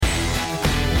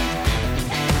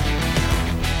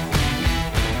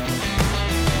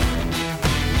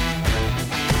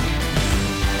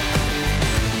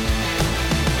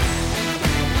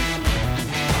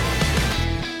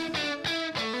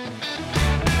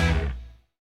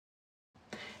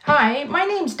Hi, my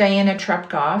name's Diana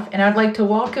Trepkoff, and I'd like to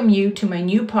welcome you to my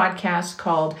new podcast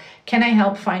called Can I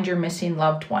Help Find Your Missing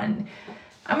Loved One?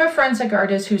 I'm a forensic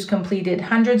artist who's completed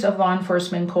hundreds of law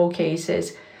enforcement cold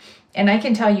cases, and I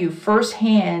can tell you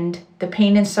firsthand the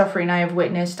pain and suffering I have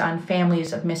witnessed on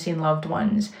families of missing loved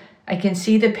ones. I can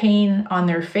see the pain on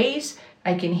their face,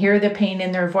 I can hear the pain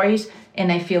in their voice, and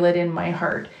I feel it in my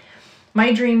heart.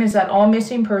 My dream is that all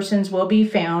missing persons will be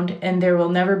found and there will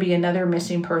never be another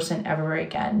missing person ever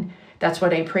again. That's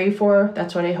what I pray for,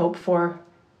 that's what I hope for,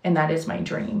 and that is my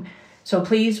dream. So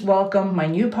please welcome my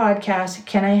new podcast,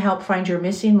 Can I Help Find Your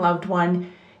Missing Loved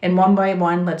One? And one by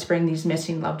one, let's bring these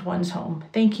missing loved ones home.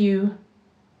 Thank you.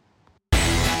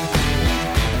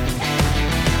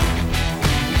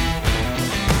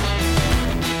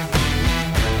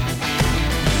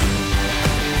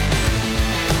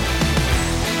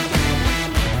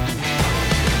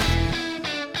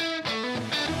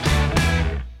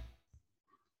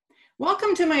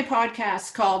 Welcome to my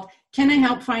podcast called Can I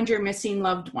Help Find Your Missing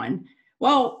Loved One?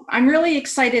 Well, I'm really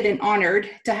excited and honored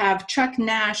to have Chuck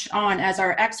Nash on as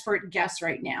our expert guest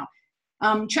right now.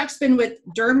 Chuck's been with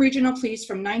Durham Regional Police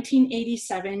from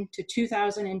 1987 to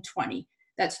 2020.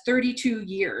 That's 32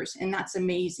 years, and that's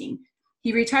amazing.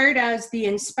 He retired as the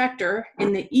inspector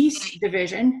in the East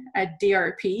Division at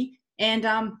DRP.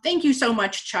 And thank you so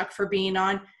much, Chuck, for being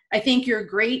on. I think you're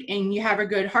great and you have a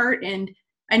good heart, and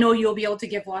I know you'll be able to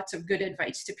give lots of good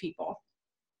advice to people.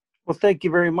 Well, thank you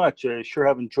very much. I sure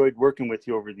have enjoyed working with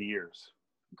you over the years.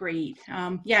 Great.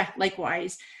 Yeah,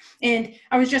 likewise. And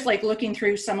I was just looking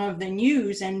through some of the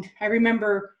news, and I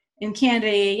remember in Canada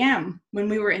AM when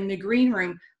we were in the green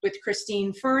room with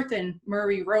Christine Firth and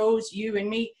Murray Rose, you and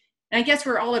me. And I guess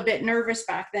we're all a bit nervous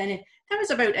back then. And that was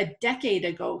about a decade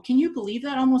ago. Can you believe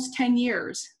that? Almost 10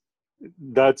 years.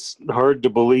 That's hard to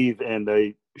believe, and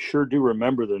I sure do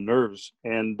remember the nerves.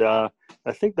 And I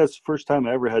think that's the first time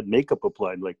I ever had makeup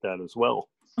applied like that as well.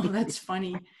 Oh, that's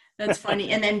funny. That's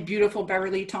funny. And then beautiful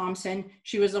Beverly Thompson.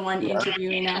 She was the one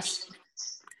interviewing us.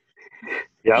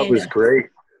 Yeah, it was great.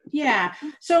 Yeah.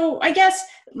 So I guess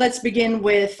let's begin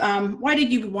with why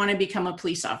did you want to become a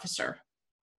police officer?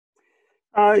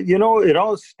 It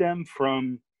all stemmed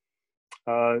from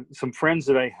some friends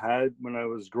that I had when I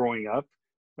was growing up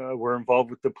were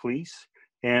involved with the police.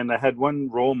 And I had one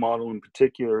role model in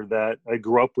particular that I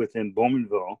grew up with in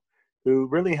Bowmanville who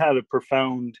really had a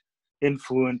profound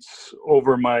influence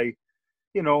over my,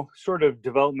 sort of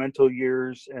developmental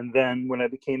years. And then when I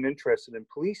became interested in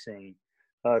policing,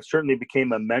 certainly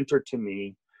became a mentor to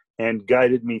me and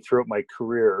guided me throughout my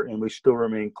career. And we still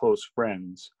remain close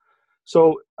friends.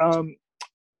 So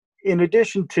in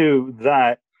addition to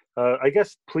that, I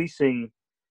guess policing,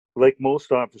 like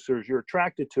most officers, you're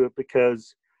attracted to it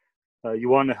because you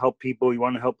want to help people, you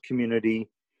want to help community.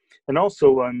 And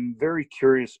also, I'm a very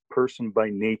curious person by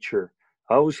nature.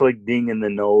 I always like being in the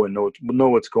know and know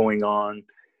what's going on.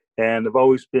 And I've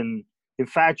always been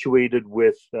infatuated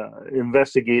with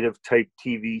investigative type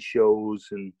TV shows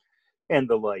and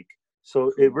the like.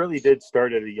 So it really did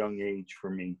start at a young age for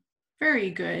me.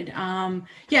 Very good.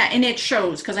 Yeah, and it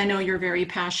shows because I know you're very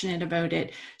passionate about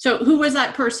it. So who was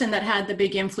that person that had the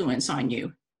big influence on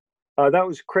you? That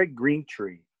was Craig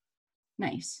Greentree.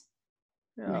 Nice.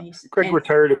 Yeah. Nice. Craig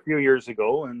retired a few years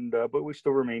ago, but we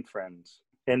still remain friends.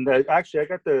 And actually, I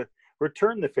got to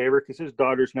return the favor because his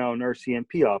daughter's now an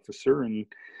RCMP officer, and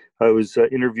I was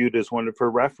interviewed as one of her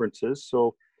references.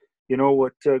 So,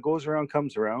 what goes around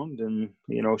comes around, and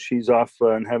she's off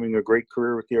and having a great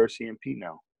career with the RCMP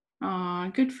now.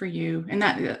 Good for you. And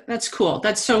that's cool.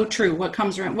 That's so true. What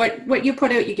comes around, what you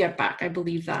put out, you get back. I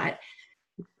believe that.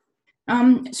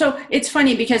 So it's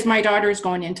funny because my daughter's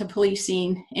going into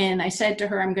policing, and I said to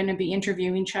her, I'm going to be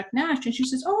interviewing Chuck Nash. And she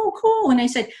says, oh, cool. And I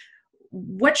said,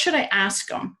 what should I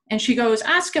ask him? And she goes,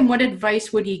 ask him what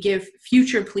advice would he give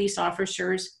future police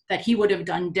officers that he would have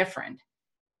done different?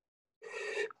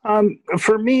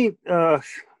 For me, I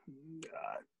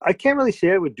can't really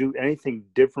say I would do anything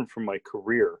different from my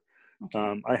career.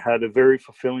 Okay. I had a very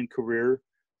fulfilling career.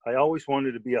 I always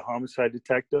wanted to be a homicide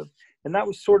detective. And that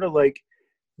was sort of like,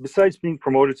 besides being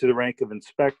promoted to the rank of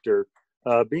inspector,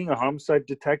 being a homicide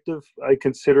detective, I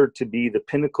consider to be the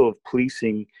pinnacle of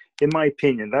policing, in my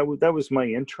opinion. That was my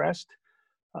interest.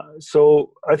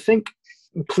 So I think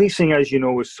policing, as you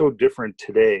know, is so different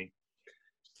today.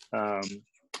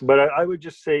 But I would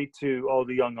just say to all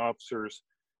the young officers,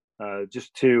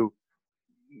 just to,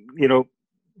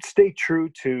 stay true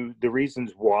to the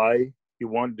reasons why you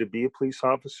wanted to be a police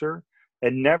officer,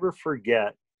 and never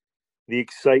forget the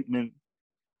excitement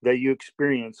that you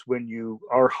experience when you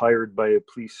are hired by a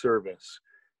police service.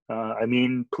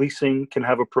 Policing can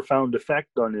have a profound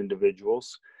effect on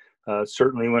individuals.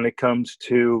 certainly when it comes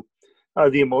to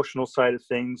the emotional side of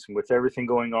things, and with everything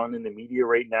going on in the media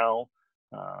right now,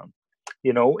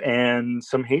 and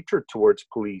some hatred towards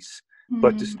police.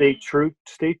 But to stay true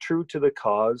to the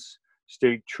cause,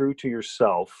 stay true to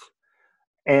yourself.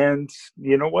 And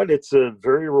you know what? It's a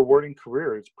very rewarding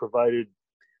career. It's provided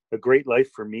a great life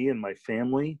for me and my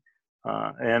family,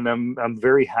 and I'm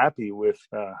very happy with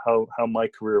how my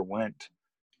career went.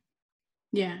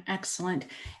 Yeah, excellent.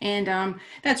 And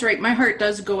that's right. My heart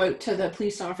does go out to the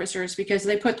police officers because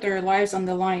they put their lives on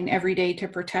the line every day to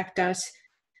protect us,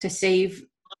 to save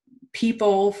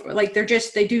people. Like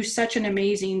they do such an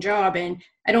amazing job, and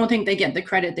I don't think they get the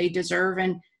credit they deserve.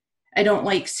 And I don't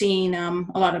like seeing a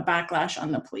lot of backlash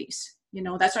on the police.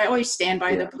 That's why I always stand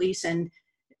by the police. And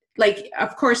like,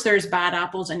 of course, there's bad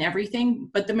apples and everything,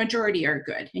 but the majority are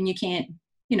good. And you can't,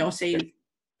 say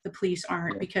the police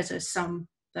aren't because of some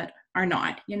that are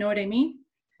not. You know what I mean?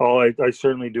 Oh, I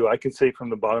certainly do. I can say from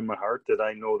the bottom of my heart that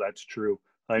I know that's true.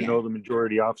 I know the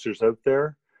majority of officers out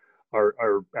there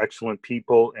are excellent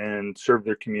people and serve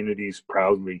their communities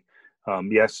proudly.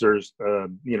 Yes, there's,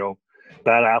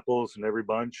 bad apples in every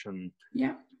bunch. And,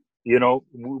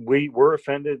 we were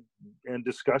offended and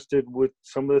disgusted with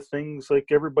some of the things like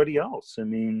everybody else. I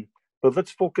mean, but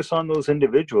let's focus on those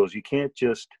individuals. You can't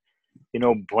just,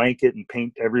 blanket and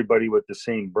paint everybody with the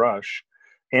same brush.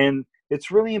 And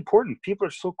it's really important. People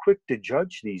are so quick to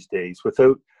judge these days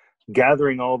without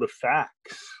gathering all the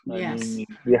facts. Yes. I mean,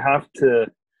 you have to,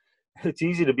 it's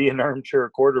easy to be an armchair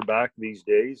quarterback these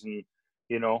days and,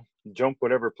 jump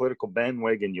whatever political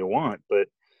bandwagon you want, but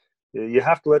you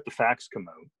have to let the facts come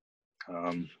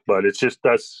out. But it's just,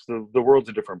 the world's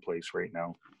a different place right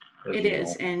now. It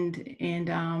is. And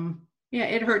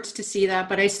it hurts to see that,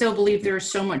 but I still believe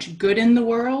there's so much good in the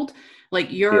world.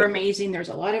 Like, you're amazing. There's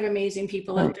a lot of amazing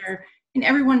people out there, and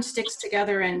everyone sticks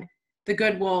together, and the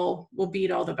good will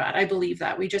beat all the bad. I believe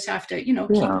that. We just have to, keep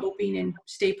hoping and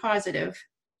stay positive.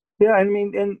 Yeah, I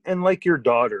mean, and like your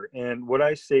daughter, and what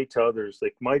I say to others,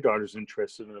 like my daughter's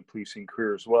interested in a policing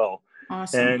career as well.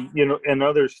 Awesome. And, and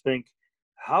others think,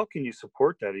 how can you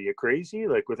support that? Are you crazy?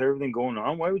 Like, with everything going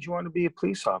on, why would you want to be a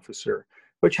police officer?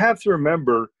 But you have to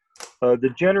remember,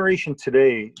 the generation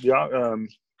today, the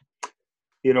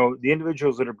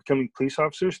individuals that are becoming police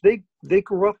officers, they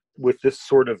grew up with this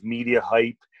sort of media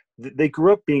hype. They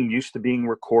grew up being used to being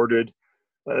recorded.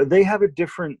 They have a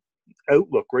different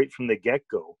outlook right from the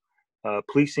get-go.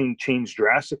 Policing changed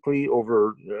drastically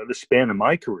over the span of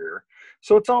my career.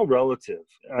 So it's all relative.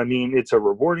 I mean, it's a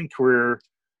rewarding career.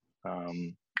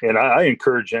 And I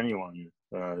encourage anyone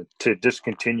to just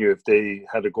continue. If they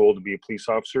had a goal to be a police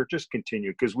officer, just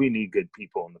continue, because we need good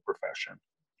people in the profession.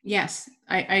 Yes,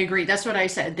 I agree. That's what I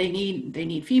said. They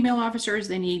need female officers.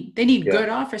 They need good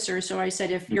officers. So I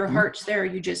said, if your heart's there,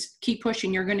 you just keep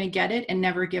pushing. You're going to get it, and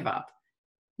never give up.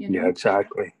 Yeah,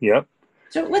 exactly. Yep.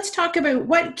 So let's talk about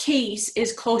what case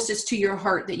is closest to your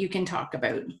heart that you can talk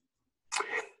about.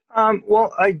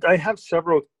 Well, I have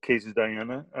several cases,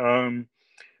 Diana.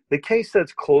 The case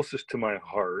that's closest to my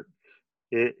heart,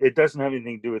 it doesn't have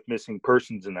anything to do with missing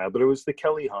persons in that, but it was the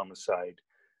Kelly homicide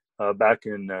back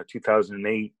in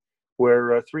 2008,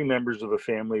 where 3 members of a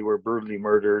family were brutally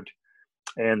murdered,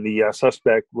 and the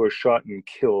suspect was shot and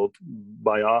killed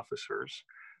by officers.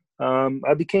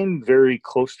 I became very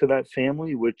close to that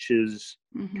family, which is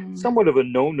somewhat of a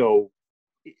no-no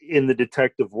in the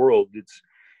detective world. It's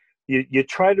you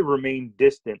try to remain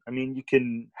distant. I mean, you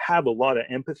can have a lot of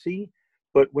empathy,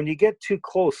 but when you get too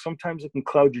close, sometimes it can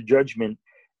cloud your judgment,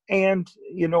 and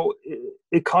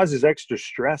it causes extra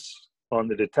stress on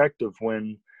the detective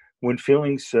when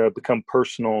feelings become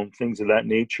personal and things of that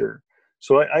nature.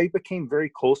 So I became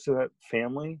very close to that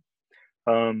family.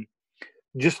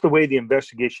 Just the way the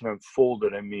investigation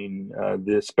unfolded, I mean,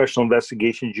 the Special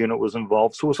Investigations Unit was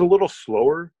involved, so it was a little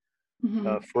slower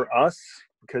for us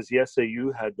because the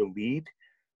SAU had the lead.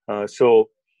 So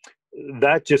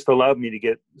that just allowed me to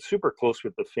get super close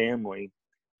with the family.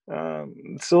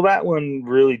 So that one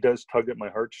really does tug at my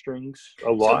heartstrings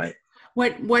a lot.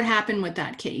 So what happened with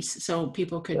that case, so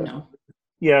people could know?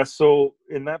 Yeah, so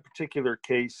in that particular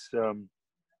case,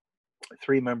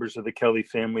 3 members of the Kelly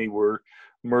family were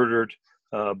murdered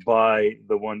by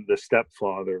the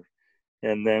stepfather,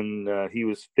 and then he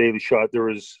was fatally shot. There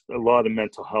was a lot of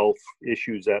mental health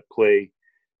issues at play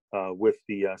with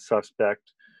the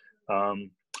suspect,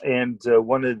 and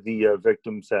one of the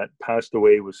victims that passed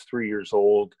away was 3 years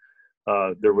old.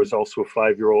 There was also a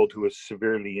 5-year-old who was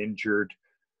severely injured,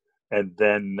 and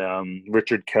then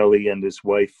Richard Kelly and his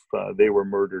wife, they were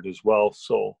murdered as well.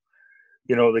 So,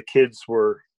 the kids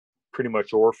were pretty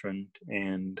much orphaned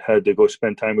and had to go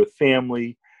spend time with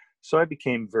family. So I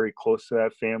became very close to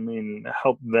that family and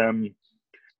helped them,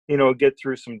 get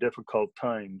through some difficult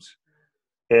times.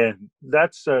 And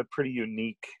that's a pretty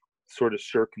unique sort of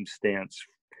circumstance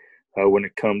when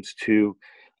it comes to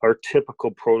our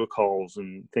typical protocols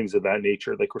and things of that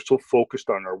nature. Like, we're so focused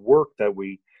on our work that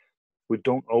we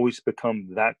don't always become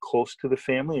that close to the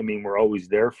family. I mean, we're always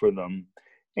there for them.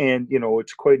 And,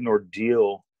 it's quite an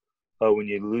ordeal when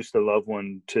you lose the loved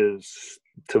one to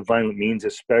violent means,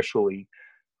 especially.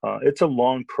 It's a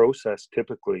long process,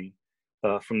 typically,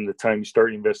 from the time you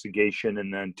start investigation,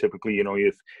 and then typically,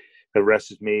 if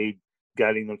arrest is made,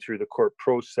 guiding them through the court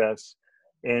process,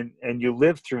 and you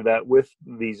live through that with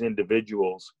these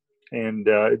individuals. And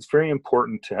it's very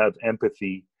important to have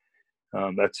empathy.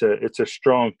 It's a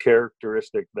strong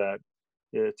characteristic that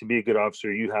to be a good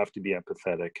officer, you have to be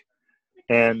empathetic.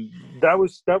 And that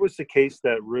was the case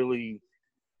that really,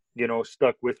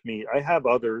 stuck with me. I have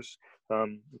others. Of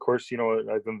course,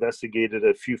 I've investigated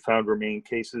a few found remain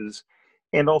cases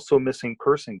and also missing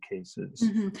person cases.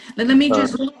 Mm-hmm. Let me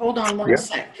just hold on one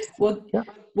sec.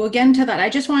 We'll get into that. I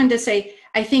just wanted to say,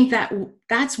 I think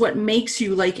that's what makes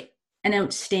you like an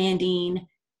outstanding,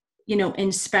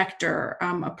 inspector,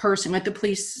 a person with the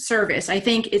police service. I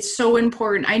think it's so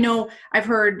important. I know I've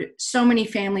heard so many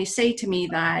families say to me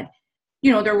that,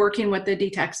 they're working with the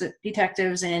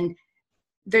detectives and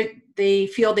they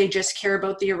feel they just care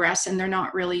about the arrest and they're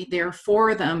not really there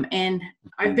for them. And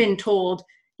I've been told,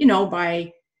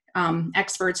 by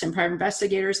experts and private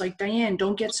investigators like Diane,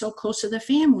 don't get so close to the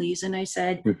families. And I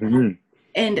said,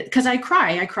 and because I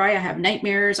cry, I have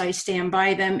nightmares, I stand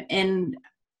by them. And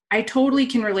I totally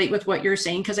can relate with what you're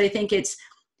saying, because I think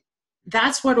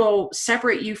that's what will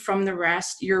separate you from the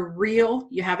rest. You're real,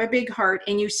 you have a big heart,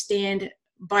 and you stand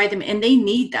by them. And they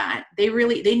need that. They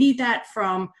need that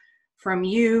from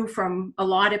you, from a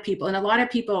lot of people. And a lot of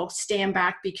people stand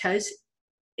back because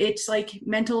it's like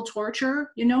mental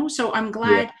torture, So I'm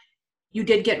glad you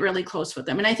did get really close with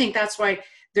them. And I think that's why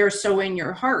they're so in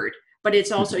your heart. But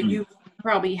it's also, you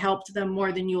probably helped them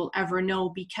more than you'll ever know,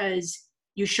 because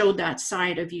you showed that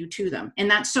side of you to them. And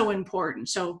that's so important.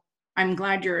 So I'm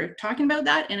glad you're talking about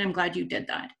that, and I'm glad you did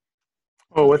that.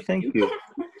 Oh, well, thank you.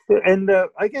 And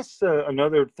I guess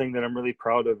another thing that I'm really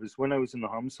proud of is when I was in the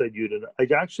homicide unit, I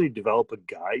actually developed a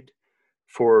guide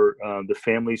for the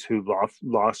families who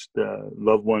lost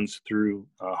loved ones through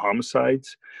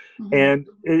homicides. And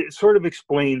it sort of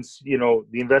explains, the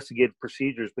investigative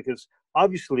procedures, because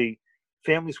obviously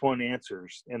families want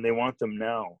answers and they want them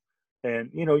now. And,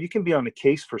 you can be on a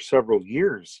case for several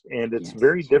years, and it's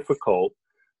very difficult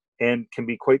and can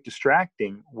be quite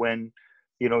distracting when,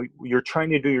 you're trying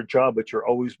to do your job, but you're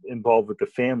always involved with the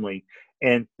family.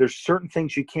 And there's certain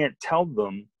things you can't tell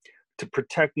them to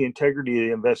protect the integrity of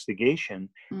the investigation.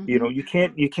 You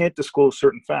can't disclose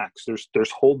certain facts.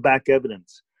 There's holdback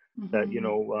evidence that,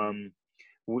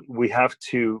 we have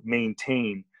to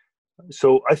maintain.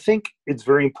 So I think it's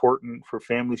very important for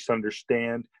families to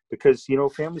understand, because,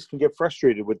 families can get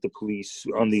frustrated with the police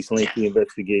on these lengthy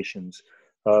investigations.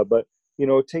 But,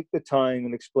 take the time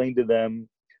and explain to them,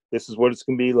 this is what it's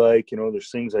going to be like.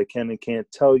 There's things I can and can't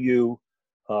tell you.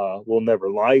 We'll never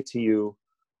lie to you.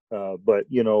 But,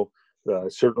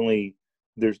 certainly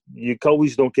you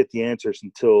always don't get the answers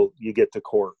until you get to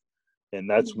court. And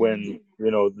that's when,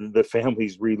 the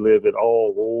families relive it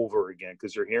all over again,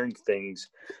 because they're hearing things,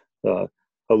 a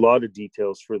lot of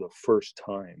details for the first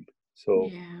time.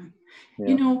 So,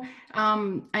 I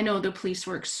know the police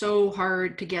work so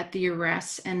hard to get the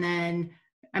arrests. And then,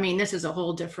 this is a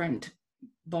whole different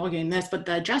ballgame, but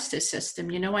the justice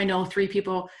system, I know 3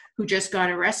 people who just got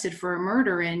arrested for a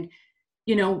murder. And,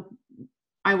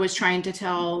 I was trying to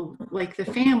tell the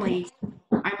family,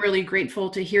 I'm really grateful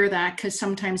to hear that, because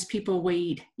sometimes people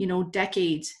wait,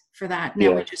 decades for that.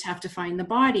 Now we just have to find the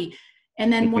body.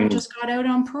 And then one just got out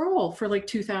on parole for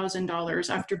 $2,000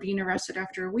 after being arrested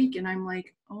after a week. And I'm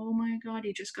like, oh my God,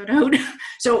 he just got out.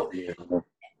 So,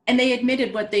 and they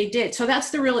admitted what they did. So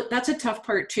that's a tough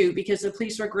part too, because the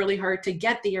police work really hard to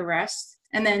get the arrest,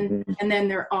 and then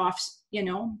they're off,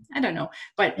 I don't know,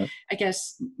 but I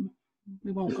guess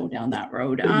we won't go down that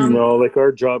road. No,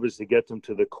 our job is to get them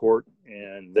to the court,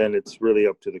 and then it's really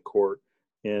up to the court.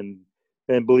 And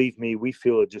believe me, we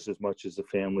feel it just as much as the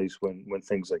families when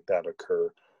things like that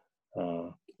occur.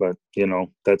 But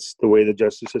that's the way the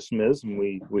justice system is, and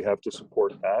we have to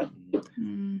support that,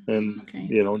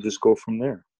 and just go from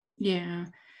there. Yeah.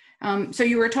 So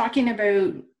you were talking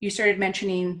about, you started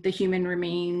mentioning the human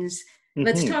remains.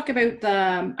 Let's talk about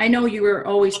I know you were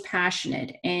always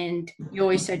passionate, and you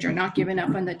always said you're not giving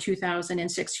up on the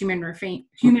 2006 human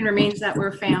remains that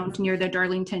were found near the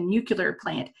Darlington nuclear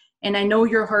plant. And I know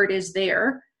your heart is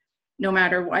there. no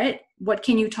matter what. What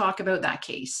can you talk about that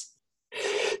case?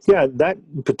 Yeah, that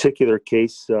particular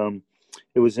case,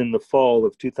 it was in the fall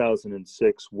of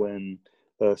 2006 when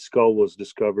a skull was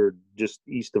discovered just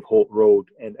east of Holt Road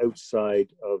and outside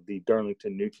of the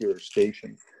Darlington Nuclear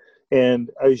Station. And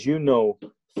as you know,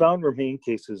 found remain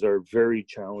cases are very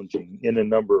challenging in a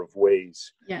number of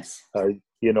ways. Yes.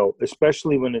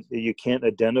 Especially when you can't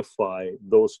identify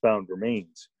those found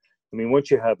remains. I mean, once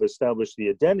you have established the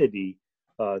identity,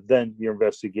 then your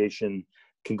investigation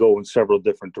can go in several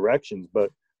different directions.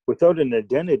 But without an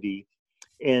identity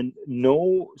and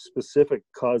no specific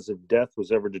cause of death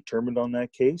was ever determined on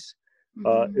that case,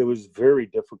 it was very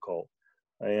difficult.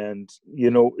 And,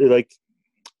 like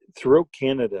throughout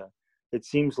Canada, it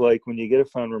seems like when you get a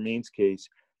found remains case,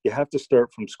 you have to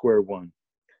start from square one.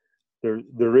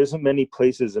 There isn't many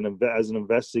places as an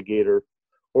investigator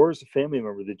or as a family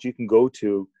member that you can go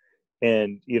to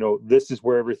and, this is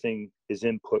where everything is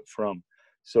input from.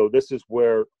 So this is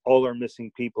where all our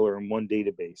missing people are in one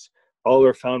database. All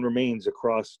our found remains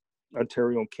across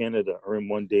Ontario and Canada are in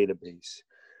one database.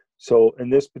 So in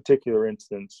this particular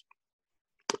instance,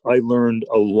 I learned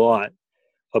a lot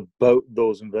about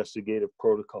those investigative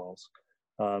protocols.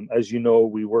 As you know,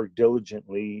 we worked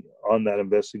diligently on that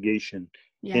investigation.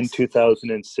 Yes. In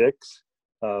 2006,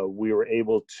 we were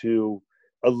able to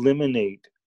eliminate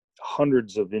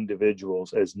hundreds of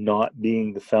individuals as not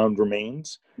being the found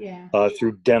remains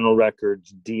through dental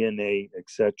records, DNA,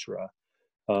 etc.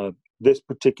 This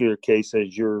particular case,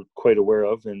 as you're quite aware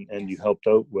of and you helped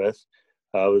out with,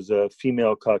 was a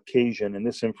female Caucasian, and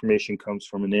this information comes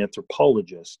from an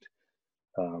anthropologist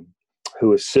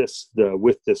who assists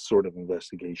with this sort of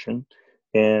investigation.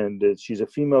 And she's a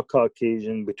female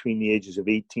Caucasian between the ages of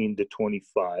 18 to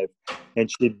 25. And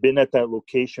she had been at that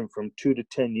location from 2 to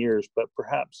 10 years, but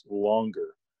perhaps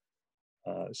longer.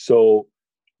 So,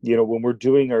 when we're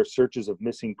doing our searches of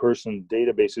missing person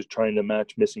databases, trying to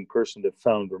match missing person to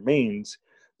found remains,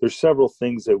 there's several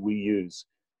things that we use.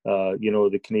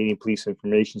 The Canadian Police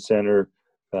Information Center,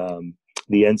 the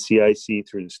NCIC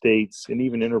through the States, and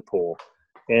even Interpol.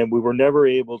 And we were never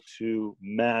able to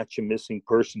match a missing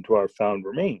person to our found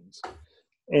remains.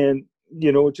 And,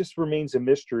 it just remains a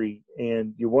mystery.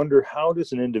 And you wonder, how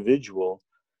does an individual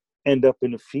end up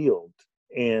in a field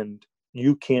and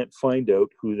you can't find out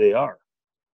who they are?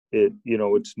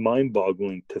 It's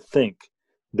mind-boggling to think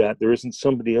that there isn't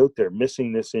somebody out there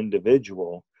missing this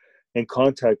individual and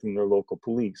contacting their local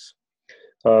police.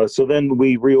 So then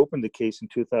we reopened the case in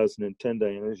 2010,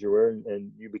 Diana, as you're aware,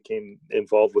 and you became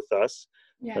involved with us.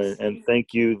 Yes. And thank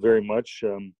you very much,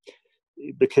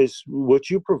 because what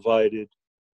you provided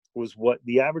was what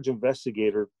the average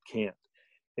investigator can't.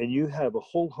 And you have a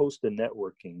whole host of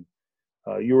networking.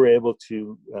 You were able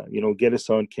to, get us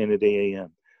on Canada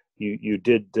AM. You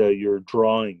did your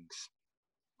drawings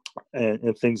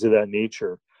and things of that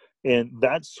nature. And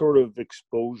that sort of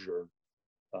exposure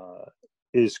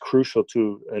is crucial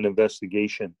to an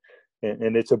investigation.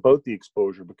 And it's about the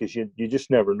exposure, because you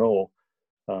just never know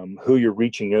who you're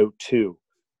reaching out to.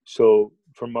 So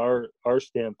from our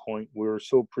standpoint, we're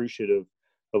so appreciative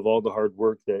of all the hard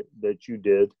work that you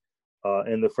did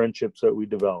and the friendships that we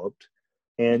developed.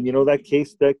 And,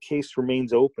 that case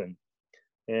remains open.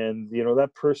 And,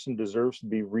 that person deserves to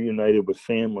be reunited with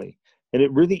family. And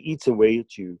it really eats away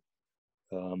at you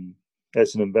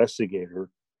as an investigator,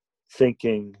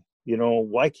 thinking,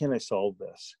 why can't I solve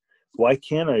this? Why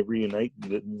can't I reunite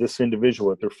this individual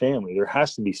with their family? There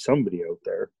has to be somebody out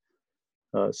there.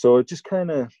 So it just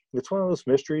it's one of those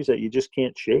mysteries that you just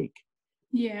can't shake.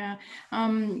 Yeah.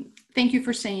 Thank you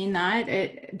for saying that.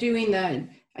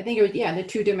 I think it was, the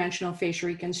two-dimensional facial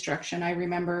reconstruction. I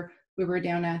remember we were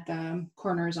down at the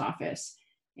coroner's office,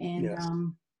 and Yes.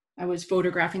 I was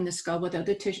photographing the skull with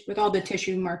all the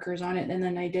tissue markers on it. And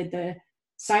then I did the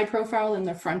side profile and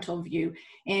the frontal view.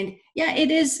 And yeah,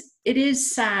 it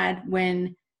is sad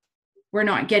when we're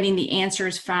not getting the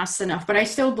answers fast enough, but I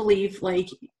still believe, like,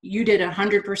 you did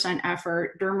 100%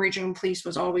 effort. Durham Regional Police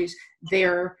was always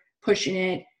there pushing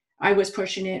it. I was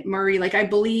pushing it. Murray, I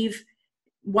believe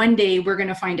one day we're going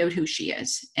to find out who she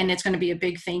is, and it's going to be a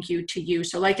big thank you to you.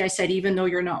 So like I said, even though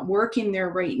you're not working there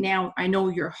right now, I know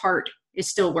your heart is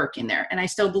still working there, and I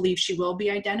still believe she will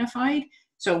be identified.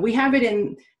 So we have it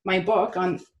in my book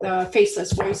on the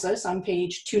Faceless Voiceless on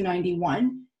page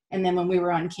 291. And then when we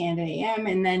were on Canada AM,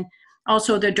 and then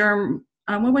also the Durham,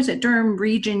 Durham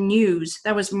Region News,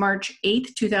 that was March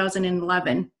 8th,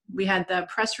 2011. We had the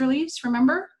press release,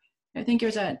 remember? I think it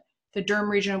was at the Durham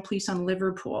Regional Police on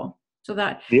Liverpool.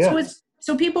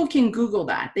 So people can Google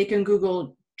that. They can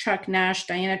Google Chuck Nash,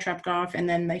 Diana Trepkoff, and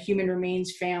then the human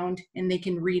remains found, and they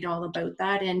can read all about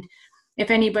that. And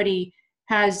if anybody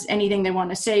has anything they want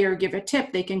to say or give a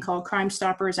tip, they can call Crime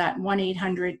Stoppers at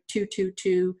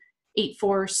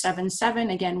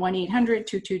 1-800-222-8477. Again,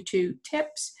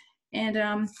 1-800-222-TIPS. And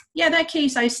that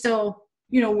case I still,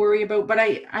 worry about, but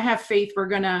I have faith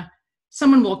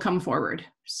someone will come forward.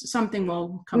 Something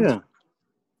will come forward.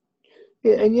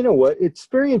 Yeah, and you know what? It's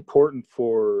very important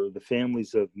for the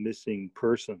families of missing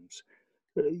persons.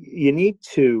 There's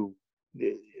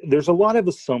a lot of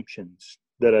assumptions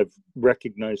that I've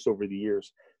recognized over the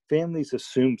years. Families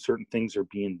assume certain things are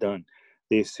being done.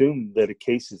 They assume that a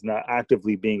case is not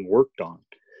actively being worked on.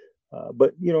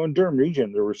 But in Durham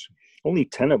Region, there was only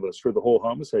 10 of us for the whole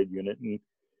homicide unit. And,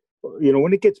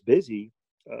 when it gets busy,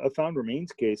 a found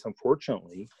remains case,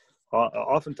 unfortunately,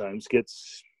 oftentimes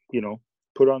gets,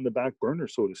 put on the back burner,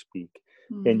 so to speak,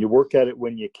 and you work at it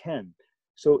when you can.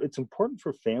 So it's important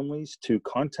for families to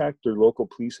contact their local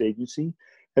police agency,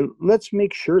 and let's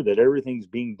make sure that everything's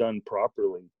being done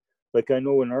properly. Like I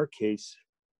know in our case,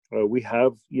 we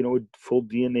have, a full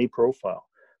DNA profile.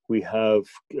 We have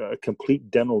a complete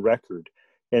dental record,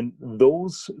 and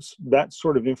that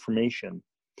sort of information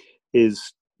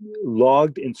is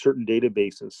logged in certain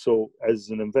databases. So as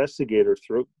an investigator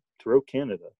throughout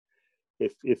Canada,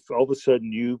 if all of a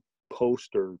sudden you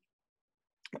post or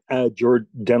add your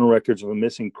dental records of a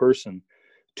missing person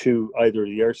to either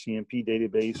the RCMP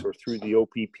database or through the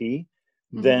OPP,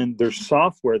 then there's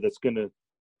software that's going to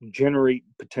generate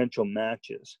potential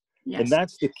matches. Yes. And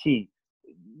that's the key.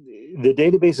 The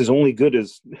database is only good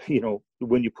as,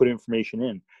 when you put information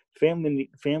in.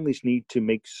 Families need to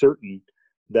make certain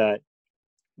that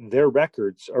their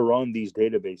records are on these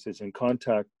databases and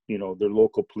contact, their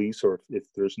local police, or if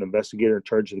there's an investigator in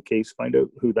charge of the case, find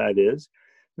out who that is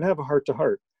and have a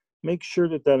heart-to-heart. Make sure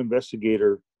that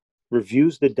investigator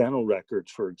reviews the dental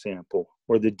records, for example,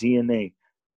 or the DNA,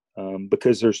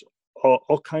 because there's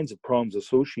all kinds of problems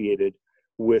associated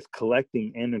with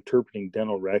collecting and interpreting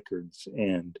dental records.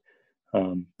 And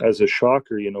as a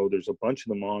shocker, there's a bunch of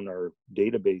them on our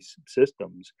database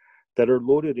systems that are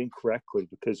loaded incorrectly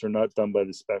because they're not done by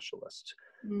the specialists.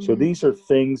 So these are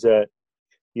things that,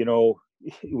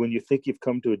 when you think you've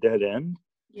come to a dead end,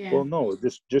 well, no,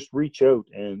 just reach out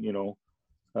and,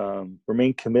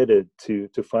 remain committed to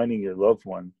finding your loved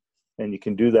one. And you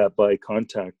can do that by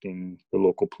contacting the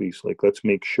local police. Like, let's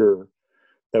make sure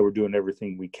that we're doing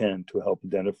everything we can to help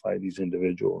identify these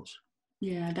individuals.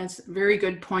 Yeah, that's very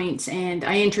good points. And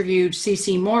I interviewed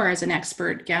CC Moore as an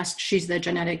expert guest. She's the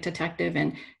genetic detective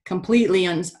and completely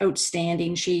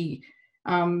outstanding. She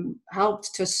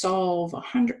helped to solve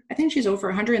 100, I think she's over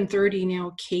 130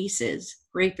 now cases,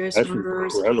 rapists, that's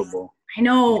murderers. Incredible. I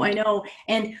know.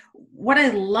 And what I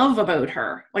love about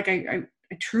her, I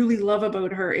truly love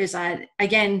about her, is that,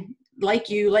 again, like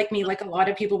you, like me, like a lot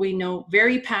of people we know,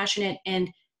 very passionate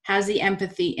and has the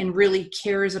empathy and really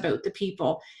cares about the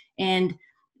people. And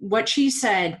what she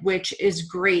said, which is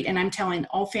great, and I'm telling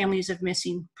all families of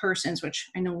missing persons, which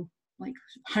I know like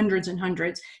hundreds and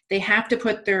hundreds, they have to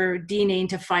put their DNA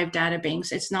into 5 data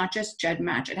banks. It's not just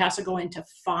GEDmatch. It has to go into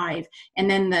 5. And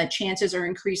then the chances are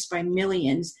increased by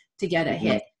millions to get a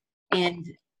hit. And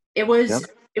it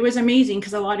was amazing,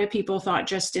 because a lot of people thought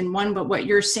just in one, but what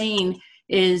you're saying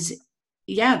is,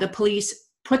 the police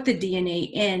put the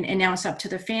DNA in, and now it's up to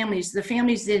the families. The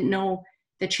families didn't know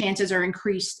the chances are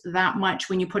increased that much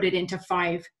when you put it into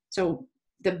 5. So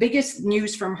the biggest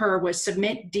news from her was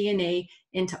submit DNA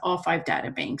into all 5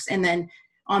 data banks. And then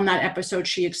on that episode,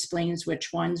 she explains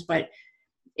which ones, but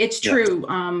it's true.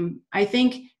 I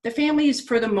think the families,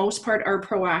 for the most part, are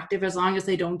proactive as long as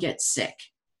they don't get sick.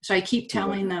 So I keep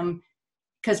telling them,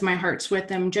 because my heart's with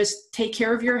them, just take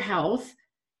care of your health.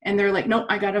 And they're like, no,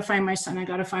 I got to find my son. I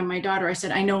got to find my daughter. I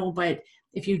said, I know, but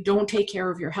if you don't take care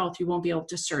of your health, you won't be able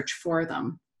to search for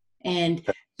them. And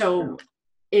so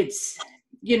it's,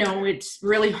 it's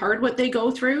really hard what they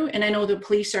go through. And I know the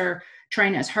police are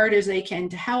trying as hard as they can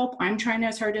to help. I'm trying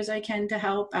as hard as I can to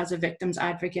help as a victim's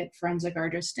advocate, forensic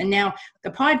artist. And now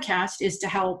the podcast is to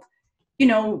help,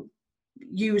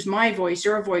 use my voice,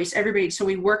 your voice, everybody. So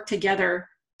we work together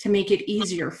to make it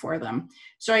easier for them.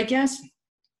 So I guess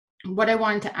what I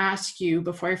wanted to ask you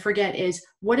before I forget is,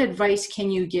 what advice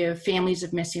can you give families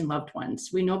of missing loved ones?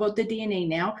 We know about the DNA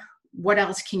now. What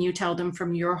else can you tell them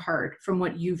from your heart, from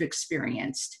what you've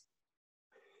experienced?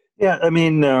 Yeah, I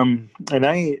mean, and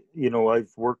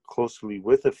I've worked closely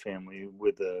with a family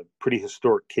with a pretty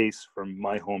historic case from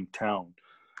my hometown.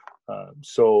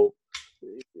 So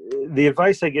the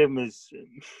advice I give them is,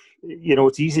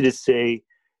 it's easy to say,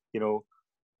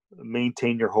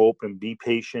 maintain your hope and be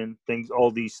patient, all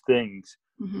these things.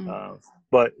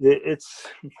 But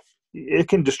it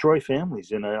can destroy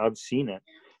families, and I've seen it.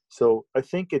 So I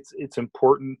think it's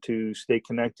important to stay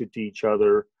connected to each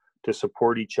other, to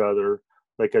support each other.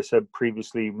 Like I said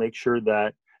previously, make sure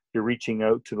that you're reaching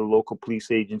out to the local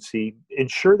police agency.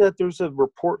 Ensure that there's a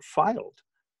report filed.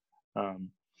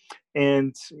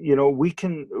 And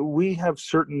we have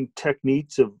certain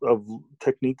techniques of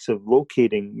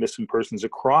locating missing persons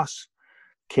across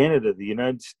Canada, the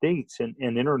United States, and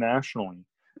internationally.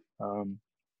 And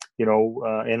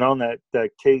on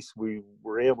that case, we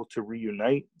were able to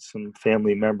reunite some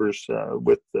family members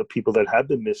with people that had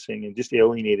been missing and just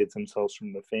alienated themselves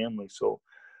from the family. So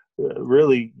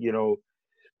really,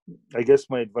 I guess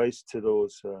my advice to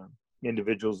those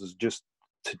individuals is just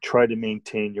to try to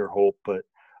maintain your hope. But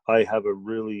I have a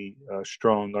really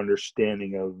strong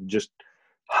understanding of just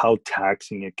how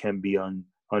taxing it can be on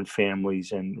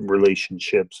families and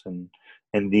relationships and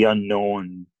the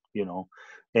unknown,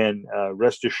 and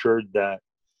rest assured that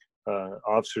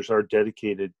officers are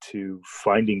dedicated to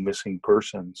finding missing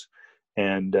persons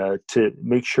and to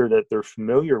make sure that they're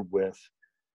familiar with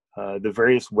the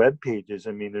various web pages.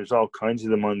 I mean, there's all kinds of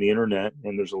them on the internet,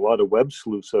 and there's a lot of web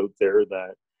sleuths out there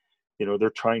that,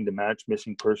 they're trying to match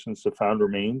missing persons to found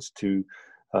remains, to,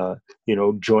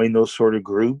 join those sort of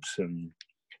groups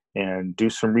and do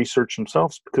some research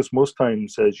themselves, because most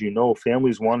times, as you know,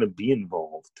 families want to be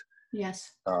involved.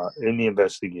 Yes. In the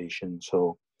investigation.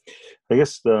 So I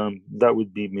guess that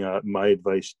would be my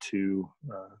advice to,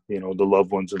 the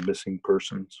loved ones of missing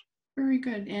persons. Very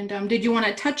good. And did you want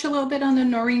to touch a little bit on the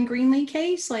Noreen Greenlee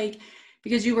case?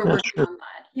 Because you were working on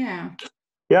that. Yeah.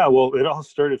 Yeah, well, it all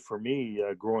started for me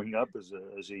growing up as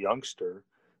a youngster.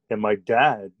 And my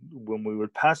dad, when we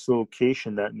would pass the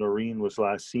location that Noreen was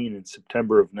last seen in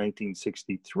September of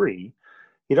 1963,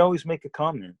 he'd always make a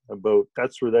comment about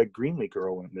that's where that Greenlee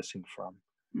girl went missing from.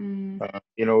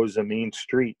 It was a main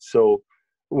street. So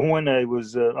when I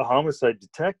was a homicide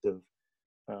detective,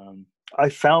 I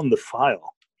found the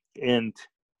file, and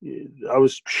I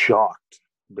was shocked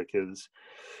because,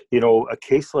 a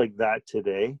case like that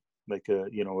today, like a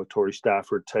Tory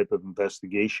Stafford type of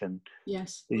investigation,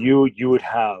 yes, you would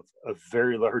have a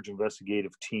very large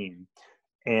investigative team,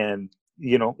 and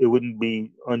it wouldn't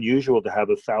be unusual to have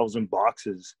 1,000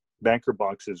 banker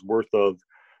boxes worth of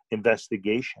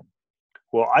investigation.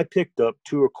 Well, I picked up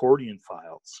 2 accordion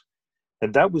files,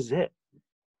 and that was it.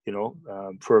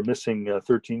 For a missing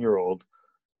 13-year-old,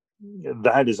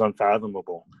 that is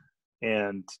unfathomable.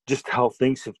 And just how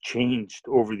things have changed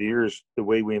over the years, the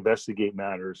way we investigate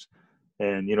matters,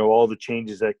 and all the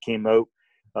changes that came out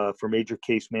for major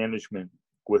case management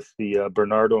with the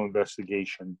Bernardo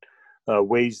investigation.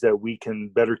 Ways that we can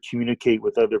better communicate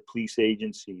with other police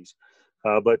agencies.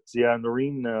 But yeah,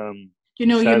 Noreen.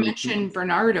 you mentioned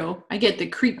Bernardo. I get the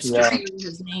creeps to hear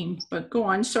his name, but go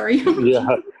on. Sorry. Yeah,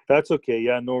 that's okay.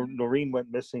 Yeah, Noreen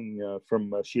went missing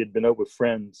from. She had been out with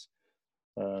friends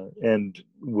and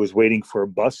was waiting for a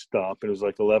bus stop. It was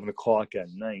like 11 o'clock at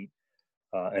night,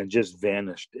 and just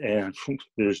vanished. And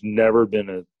there's never been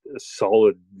a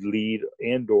solid lead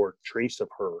and/or trace of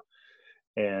her.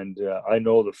 And I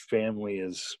know the family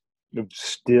is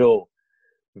still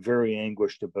very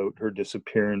anguished about her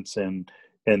disappearance, and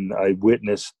I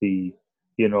witnessed the,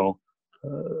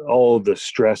 all the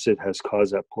stress it has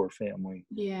caused that poor family.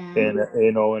 Yeah. And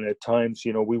and at times,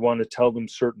 we want to tell them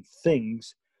certain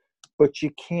things, but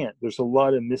you can't. There's a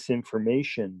lot of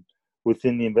misinformation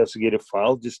within the investigative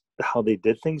file, just how they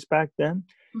did things back then.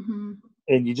 Mm-hmm.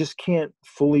 And you just can't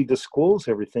fully disclose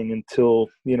everything until,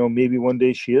 maybe one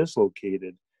day she is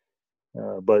located.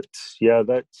 But yeah,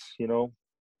 that's,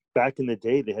 back in the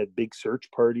day, they had big search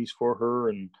parties for her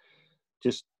and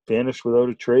just vanished without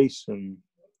a trace. And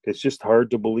it's just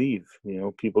hard to believe,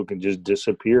 people can just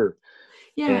disappear.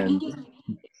 Yeah.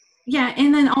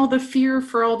 And then all the fear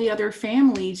for all the other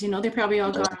families, they probably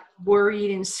all got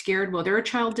worried and scared. Will their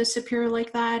child disappear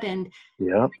like that? And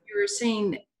yeah, you were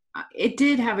saying it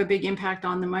did have a big impact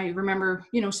on them. I remember,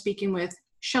 speaking with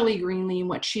Shelley Greenlee and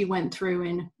what she went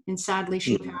through, and sadly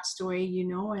she passed away,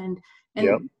 and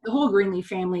the whole Greenlee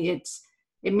family,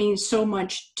 it means so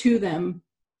much to them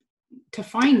to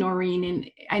find Noreen. And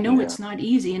I know it's not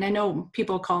easy, and I know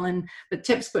people call in the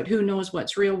tips, but who knows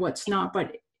what's real, what's not.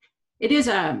 But it is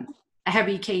a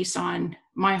heavy case on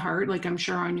my heart, like I'm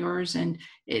sure on yours. And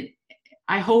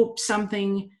I hope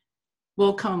something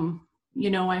will come.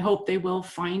 I hope they will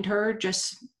find her,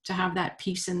 just to have that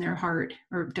peace in their heart,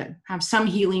 or to have some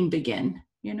healing begin,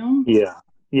 Yeah,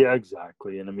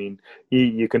 exactly. And I mean,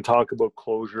 you can talk about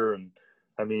closure, and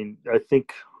I mean, I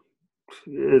think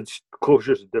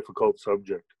closure is a difficult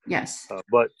subject. Yes.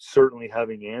 But certainly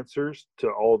having answers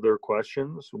to all their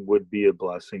questions would be a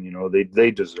blessing.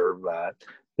 They deserve that.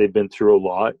 They've been through a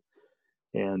lot.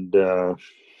 And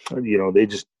they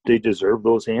deserve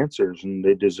those answers, and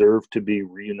they deserve to be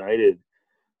reunited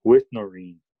with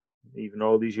Noreen. Even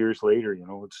all these years later,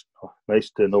 it's nice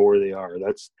to know where they are.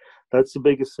 That's the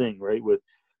biggest thing, right? With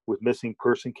missing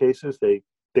person cases, they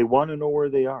want to know where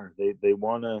they are. They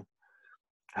want to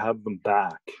have them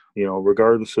back,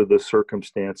 regardless of the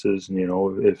circumstances.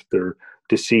 If they're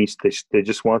deceased, they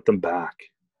just want them back.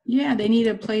 Yeah, they need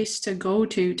a place to go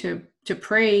to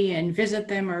pray and visit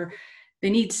them, or they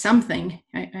need something.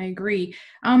 I agree.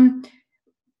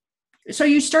 So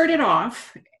you started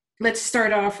off, let's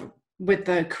start off with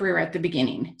the career at the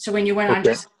beginning. So when you went on,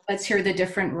 just let's hear the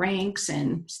different ranks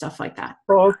and stuff like that.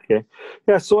 Oh, okay.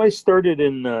 Yeah, so I started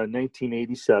in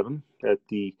 1987 at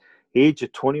the age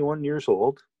of 21 years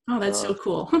old. Oh, that's so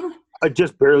cool. I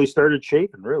just barely started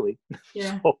shaping, really.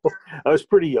 Yeah. So I was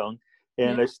pretty young.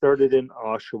 And Yeah. I started in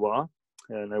Oshawa,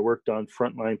 and I worked on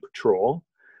frontline patrol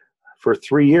for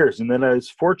 3 years. And then I was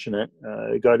fortunate.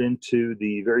 I got into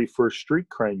the very first street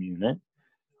crime unit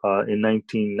in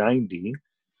 1990,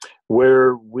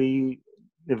 where we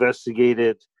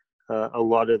investigated a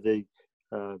lot of the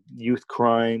youth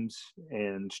crimes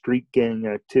and street gang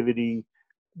activity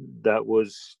that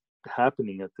was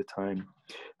happening at the time.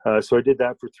 So I did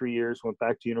that for 3 years, went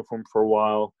back to uniform for a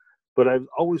while, but I've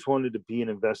always wanted to be an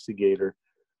investigator.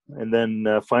 And then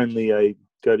finally I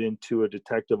got into a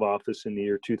detective office in the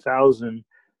year 2000,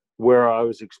 where I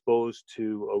was exposed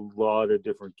to a lot of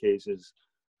different cases,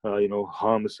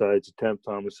 homicides, attempt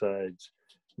homicides,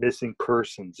 missing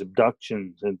persons,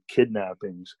 abductions, and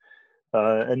kidnappings.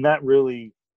 And that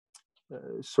really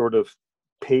sort of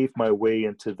paved my way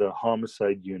into the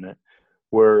homicide unit,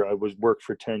 where I worked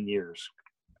for 10 years.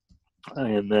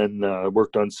 And then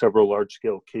worked on several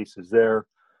large-scale cases there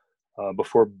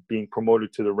before being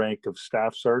promoted to the rank of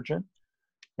staff sergeant.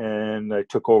 And I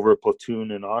took over a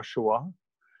platoon in Oshawa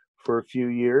for a few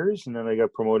years, and then I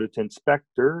got promoted to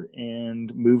inspector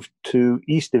and moved to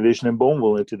East Division in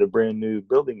Boneville, into the brand new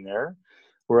building there,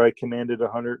 where I commanded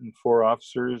 104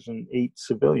 officers and 8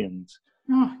 civilians.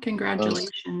 Oh,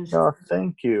 congratulations.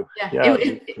 Thank you. Yeah,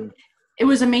 it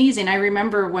was amazing. I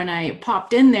remember when I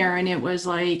popped in there, and it was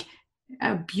like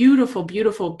a beautiful,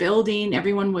 beautiful building.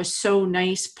 Everyone was so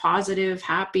nice, positive,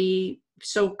 happy,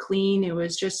 so clean. It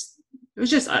was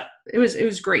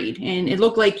great. And it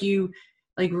looked like you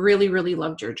really, really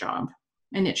loved your job,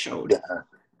 and it showed. Yeah.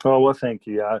 Oh, well, thank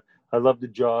you. I love the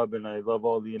job, and I love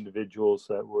all the individuals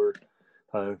that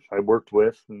I worked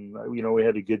with, and we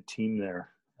had a good team there.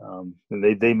 And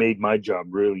they made my job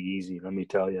really easy. Let me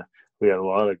tell you, we had a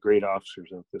lot of great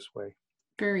officers out this way.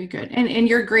 Very good. And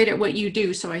you're great at what you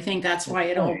do. So I think that's why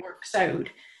it all works out.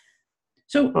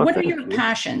 So what are your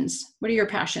passions? What are your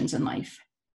passions in life?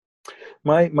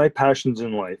 My passions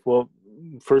in life. Well,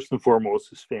 first and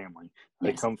foremost is family.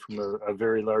 Yes. I come from a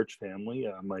very large family.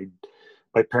 My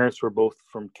parents were both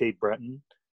from Cape Breton,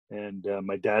 and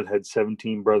my dad had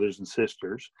 17 brothers and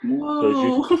sisters.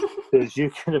 Whoa. So as you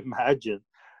can imagine,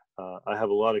 I have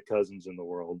a lot of cousins in the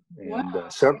world, and Wow.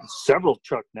 several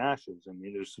Chuck Nashes. I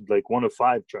mean, there's like 1 of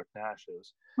 5 Chuck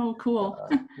Nashes. Oh, cool.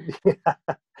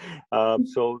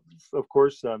 So, of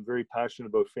course, I'm very passionate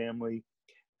about family,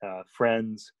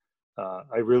 friends.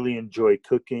 I really enjoy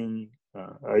cooking.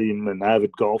 I am an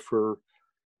avid golfer.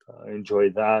 I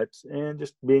enjoy that, and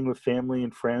just being with family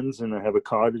and friends. And I have a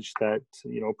cottage that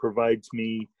provides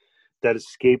me that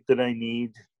escape that I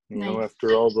need. Nice.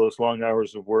 After all those long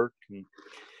hours of work. And,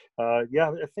 I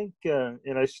think,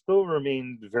 and I still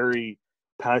remain very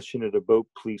passionate about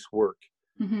police work.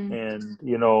 Mm-hmm. And,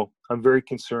 I'm very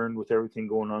concerned with everything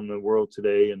going on in the world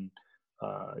today. And,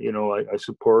 I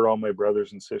support all my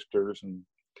brothers and sisters. And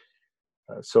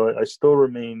so I still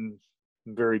remain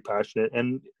very passionate.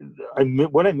 And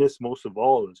what I miss most of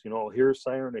all is, I'll hear a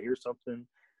siren, I hear something.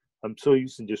 I'm so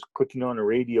used to just clicking on a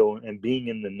radio and being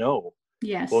in the know.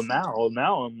 Yes. Well,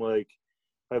 now I'm like,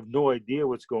 I have no idea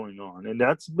what's going on, and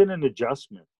that's been an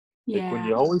adjustment. Yeah. Like when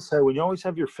you always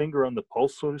have your finger on the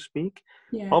pulse, so to speak.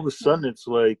 Yeah. All of a sudden, it's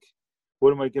like,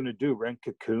 what am I going to do? Rent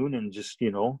cocoon and just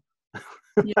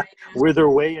wither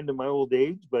away into my old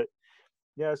age? But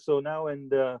yeah, so now I'm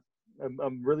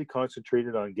really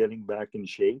concentrated on getting back in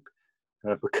shape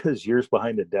because years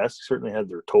behind the desk certainly had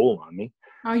their toll on me.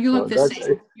 Oh, you look the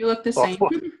same. You look the same.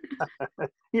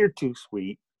 You're too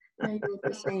sweet. Yeah, you look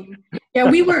the same. Yeah,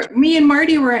 me and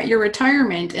Marty were at your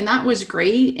retirement, and that was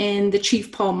great. And the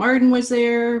Chief Paul Martin was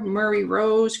there, Murray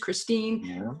Rose,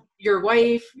 Christine, your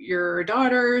wife, your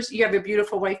daughters. You have a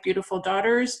beautiful wife, beautiful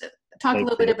daughters. Talk a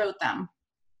little bit about them.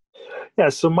 Yeah,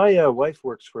 so my wife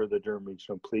works for the Durham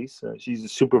Regional Police. She's a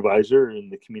supervisor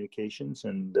in the communications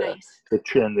and Nice.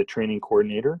 the training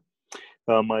coordinator.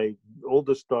 My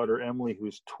oldest daughter, Emily,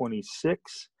 who's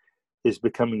 26, is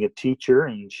becoming a teacher,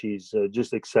 and she's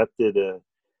just accepted a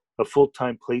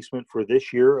full-time placement for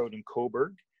this year out in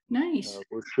Coburg, Nice.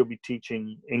 where she'll be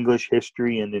teaching English,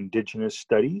 history, and Indigenous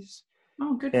studies.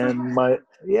 Oh, good for And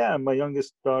her. my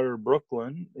youngest daughter,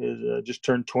 Brooklyn, is just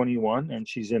turned 21, and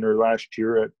she's in her last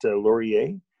year at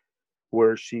Laurier,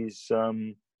 where she's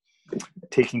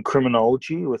taking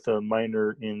criminology with a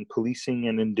minor in policing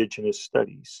and Indigenous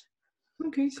studies.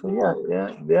 Okay, So cool.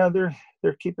 yeah,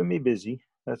 they're keeping me busy.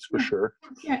 That's for Yeah. sure.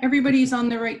 Yeah, everybody's on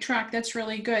the right track. That's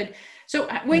really good. So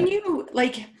when Yeah.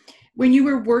 you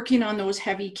were working on those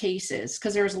heavy cases,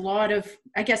 because there's a lot of,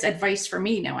 I guess, advice for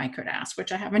me now I could ask,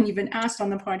 which I haven't even asked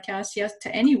on the podcast yet to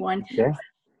anyone. Okay.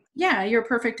 Yeah, you're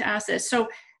perfect to ask this. So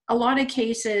a lot of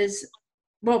cases,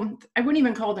 well, I wouldn't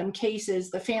even call them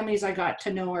cases. The families I got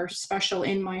to know are special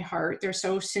in my heart. They're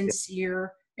so Yeah.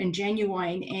 sincere and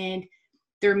genuine, and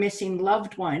their missing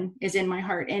loved one is in my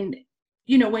heart. And,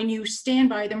 you know, when you stand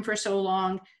by them for so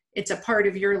long, it's a part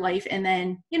of your life. And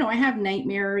then, you know, I have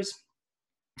nightmares.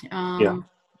 Yeah.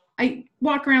 I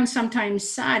walk around sometimes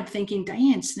sad thinking,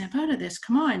 Diane, snap out of this,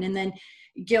 come on. And then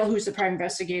Gil, who's the private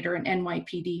investigator in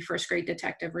NYPD, first grade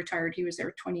detective, retired. He was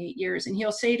there 28 years. And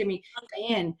he'll say to me,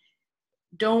 Diane,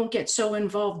 don't get so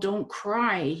involved. Don't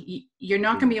cry. You're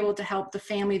not going to be able to help the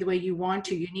family the way you want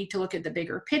to. You need to look at the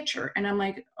bigger picture. And I'm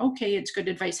like, okay, it's good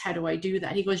advice. How do I do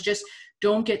that? He goes, just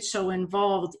don't get so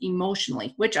involved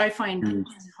emotionally, which I find Mm.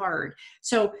 hard.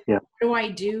 So Yeah. what do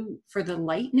I do for the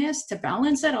lightness to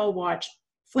balance it? I'll watch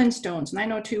Flintstones,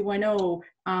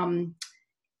 90210.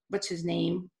 What's his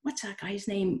name? What's that guy's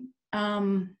name?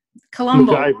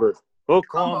 Columbo. MacGyver. Oh,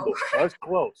 Columbo. That's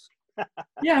close.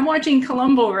 Yeah, I'm watching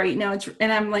Columbo right now.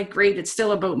 And I'm like, great, it's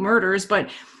still about murders.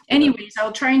 But anyways,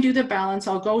 I'll try and do the balance.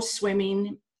 I'll go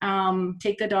swimming,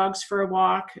 take the dogs for a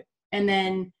walk. And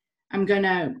then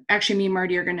actually me and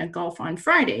Marty are going to golf on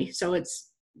Friday. So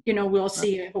it's, you know, we'll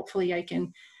see. Hopefully I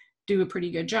can do a pretty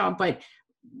good job. But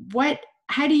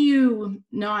how do you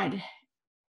not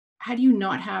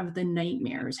have the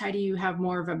nightmares? How do you have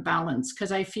more of a balance?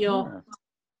 Because I feel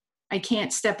I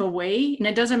can't step away, and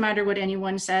it doesn't matter what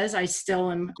anyone says. I still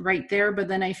am right there, but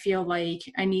then I feel like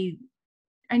I need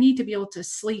to be able to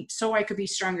sleep so I could be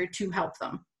stronger to help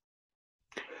them.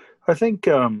 I think,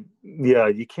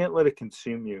 you can't let it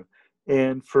consume you.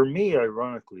 And for me,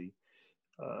 ironically,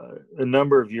 a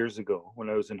number of years ago when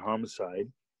I was in homicide,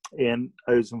 and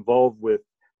I was involved with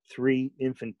 3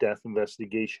 infant death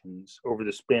investigations over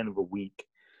the span of a week.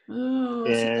 Oh,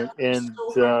 And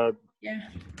yeah.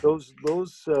 those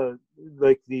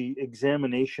like the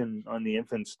examination on the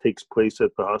infants takes place at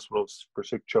the hospitals for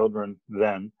sick children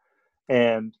then.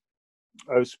 And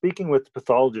I was speaking with the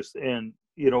pathologist, and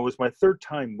it was my 3rd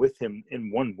time with him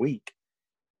in 1 week,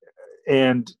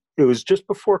 and it was just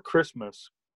before Christmas.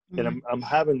 Mm-hmm. And I'm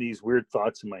having these weird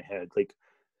thoughts in my head, like,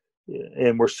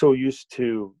 and we're so used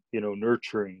to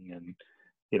nurturing and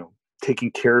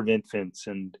taking care of infants,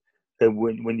 and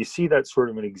when you see that sort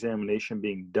of an examination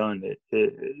being done,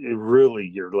 it really,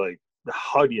 you're like,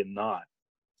 how do you not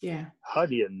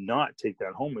take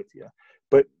that home with you?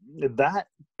 But that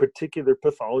particular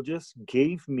pathologist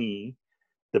gave me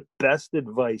the best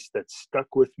advice that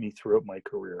stuck with me throughout my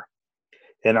career.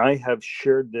 And I have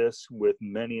shared this with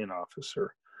many an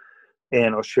officer,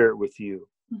 and I'll share it with you.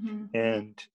 Mm-hmm.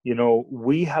 And,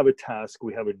 we have a task,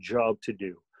 we have a job to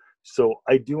do. So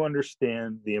I do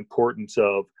understand the importance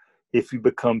of, if you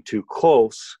become too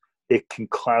close, it can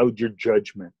cloud your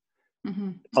judgment.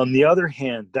 Mm-hmm. On the other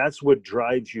hand, that's what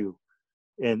drives you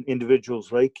and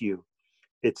individuals like you.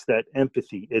 It's that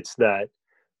empathy. It's that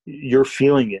you're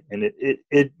feeling it, and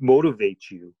it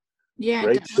motivates you. Yeah.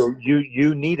 Right. So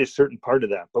you need a certain part of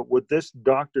that. But what this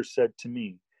doctor said to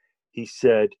me, he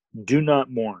said, do not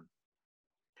mourn.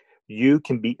 You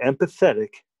can be empathetic,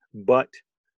 but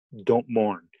don't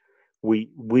mourn.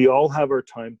 We all have our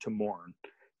time to mourn,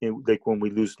 like when we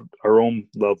lose our own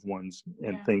loved ones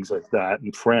and things like that,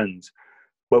 and friends.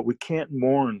 But we can't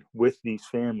mourn with these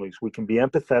families. We can be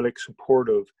empathetic,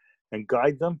 supportive, and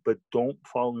guide them, but don't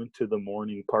fall into the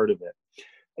mourning part of it.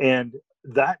 And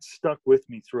that stuck with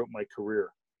me throughout my career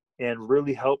and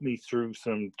really helped me through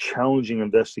some challenging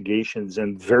investigations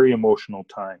and very emotional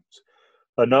times.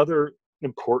 Another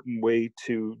important way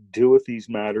to deal with these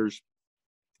matters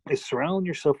is surround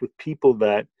yourself with people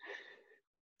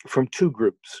from 2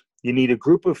 groups. You need a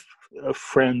group of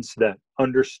friends that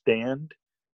understand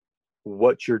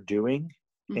what you're doing,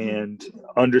 mm-hmm. and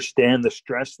understand the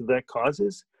stress that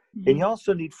causes. Mm-hmm. And you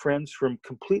also need friends from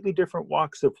completely different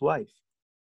walks of life.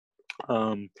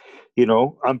 I'm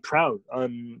proud.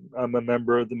 I'm a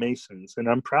member of the Masons, and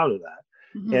I'm proud of that.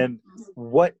 And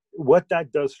what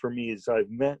that does for me is I've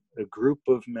met a group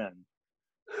of men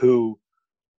who,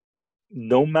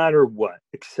 no matter what,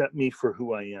 accept me for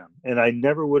who I am. And I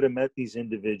never would have met these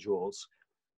individuals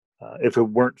if it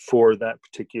weren't for that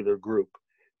particular group.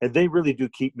 And they really do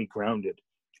keep me grounded.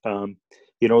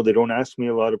 They don't ask me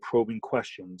a lot of probing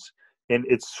questions. And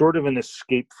it's sort of an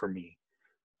escape for me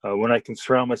when I can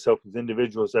surround myself with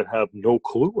individuals that have no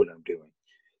clue what I'm doing.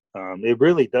 It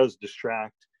really does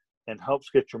distract and helps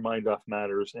get your mind off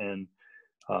matters. And,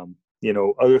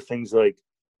 other things like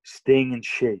staying in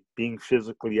shape, being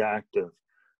physically active.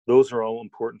 Those are all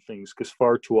important things, because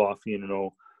far too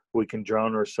often, we can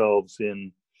drown ourselves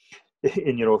in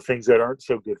things that aren't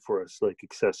so good for us, like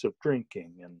excessive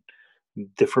drinking and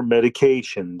different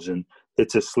medications, and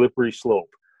it's a slippery slope.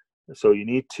 So you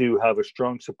need to have a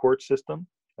strong support system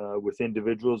with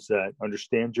individuals that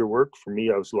understand your work. For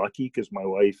me, I was lucky because my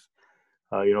wife,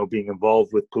 being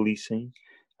involved with policing,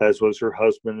 as was her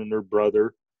husband and her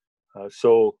brother.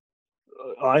 So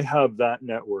I have that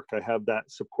network. I have that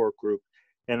support group.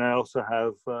 And I also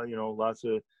have, lots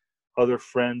of other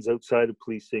friends outside of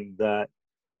policing that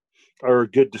are a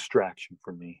good distraction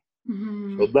for me.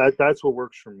 So that's what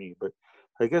works for me. But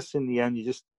I guess in the end, you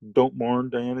just don't mourn,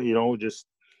 Diana, just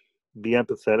be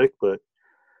empathetic, but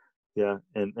yeah,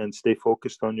 and stay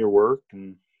focused on your work.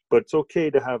 But it's okay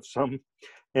to have some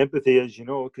empathy, as you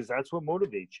know, because that's what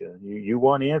motivates you. You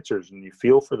want answers, and you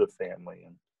feel for the family.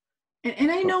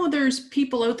 And I know there's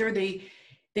people out there, they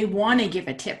want to give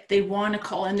a tip, they want to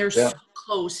call, and they're so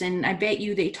close. And I bet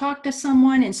you they talk to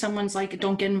someone and someone's like,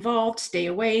 don't get involved, stay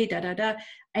away, da da da.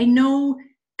 I know,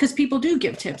 because people do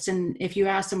give tips, and if you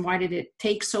ask them why did it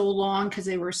take so long, because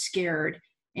they were scared.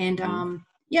 And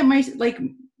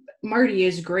Marty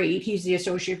is great. He's the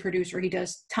associate producer. He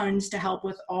does tons to help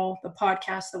with all the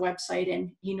podcasts, the website,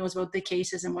 and he knows about the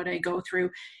cases and what I go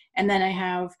through. And then I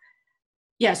have,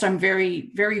 so I'm very,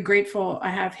 very grateful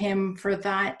I have him for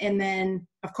that. And then,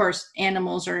 of course,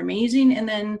 animals are amazing. And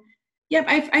then,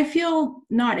 I feel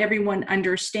not everyone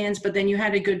understands, but then you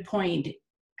had a good point.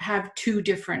 Have two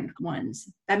different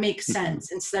ones. That makes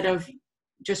sense. Instead of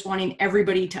just wanting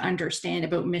everybody to understand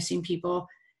about missing people,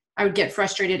 I would get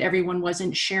frustrated everyone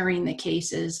wasn't sharing the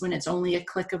cases when it's only a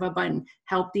click of a button,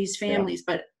 help these families.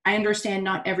 But I understand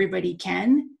not everybody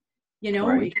can,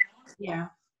 Right. Yeah.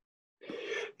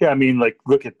 Yeah, I mean,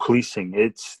 look at policing.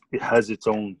 It has its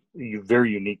own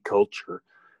very unique culture.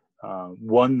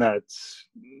 One that's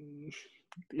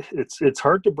it's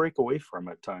hard to break away from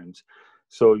at times.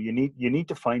 So you need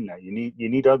to find that. You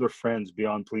need other friends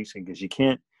beyond policing, because you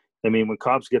can't. I mean, when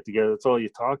cops get together, that's all you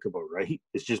talk about, right?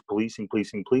 It's just policing.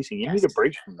 You need a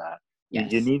break from that.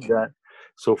 Yes. You need that.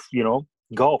 So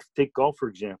golf. Take golf for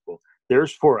example.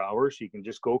 There's 4 hours. You can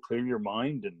just go clear your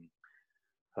mind and.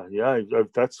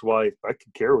 That's why I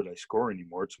could care what I score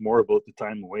anymore. It's more about the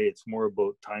time away. It's more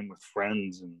about time with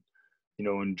friends and,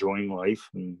 enjoying life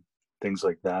and things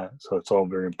like that. So it's all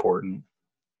very important.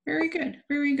 Very good.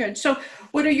 Very good. So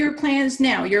what are your plans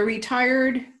now? You're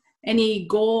retired. Any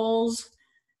goals?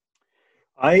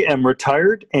 I am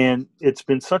retired, and it's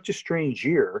been such a strange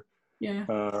year. Yeah.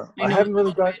 I haven't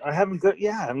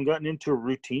gotten into a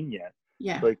routine yet.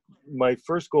 Yeah. Like my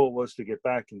first goal was to get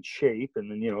back in shape, and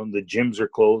then, the gyms are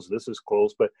closed. This is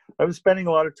closed, but I've been spending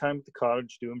a lot of time at the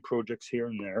cottage doing projects here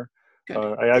and there.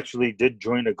 I actually did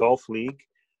join a golf league.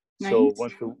 Nice. So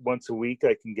once a week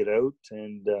I can get out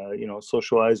and,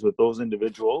 socialize with those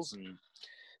individuals, and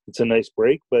it's a nice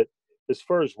break. But as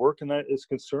far as work and that is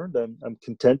concerned, I'm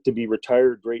content to be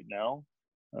retired right now.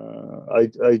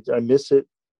 I miss it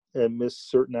and miss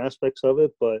certain aspects of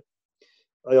it, but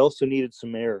I also needed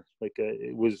some air.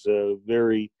 It was a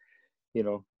very,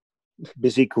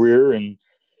 busy career, and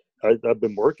I've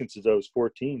been working since I was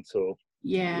 14. So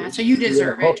so you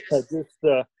deserve it.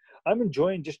 I'm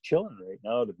enjoying just chilling right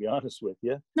now, to be honest with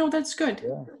you. No, that's good.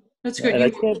 Yeah. That's good. And I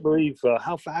can't believe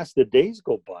how fast the days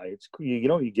go by. It's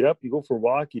you get up, you go for a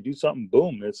walk, you do something,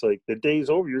 boom, it's like the day's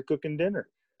over. You're cooking dinner.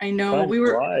 I know.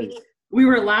 We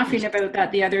were laughing about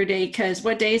that the other day, because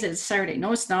what day is it? It's Saturday.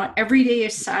 No, it's not. Every day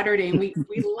is Saturday. And we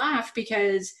laugh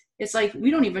because it's like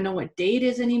we don't even know what day it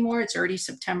is anymore. It's already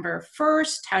September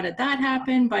 1st. How did that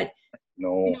happen? But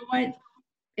no. You know what?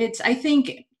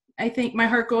 I think my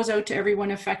heart goes out to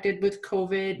everyone affected with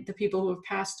COVID, the people who have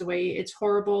passed away. It's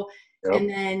horrible. Yep. And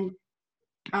then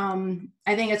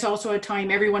I think it's also a time,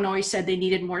 everyone always said they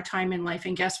needed more time in life.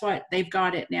 And guess what? They've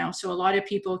got it now. So a lot of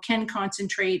people can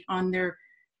concentrate on their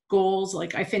goals.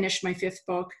 Like I finished my 5th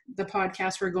book, the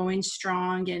podcast, we're going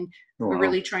strong, and we're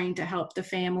really trying to help the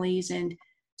families. And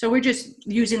so we're just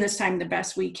using this time the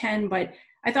best we can. But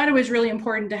I thought it was really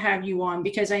important to have you on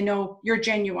because I know you're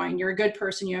genuine. You're a good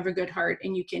person. You have a good heart,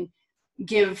 and you can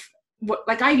give what,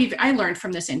 like I learned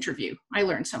from this interview. I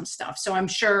learned some stuff. So I'm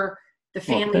sure the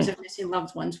families of missing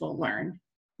loved ones will learn,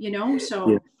 so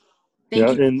yeah.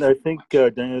 thank you. And I think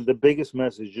Diana, the biggest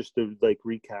message, just to like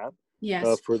recap,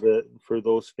 Yes. For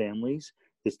those families,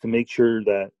 is to make sure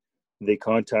that they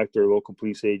contact their local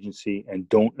police agency and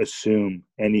don't assume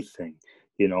anything.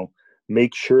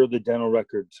 Make sure the dental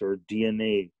records or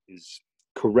DNA is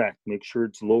correct. Make sure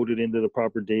it's loaded into the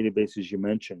proper database, as you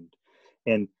mentioned,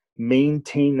 and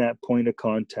maintain that point of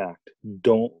contact.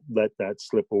 Don't let that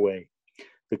slip away,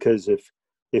 because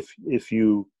if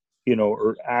you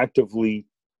are actively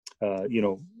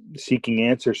seeking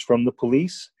answers from the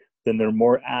police, then they're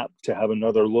more apt to have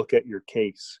another look at your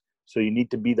case. So you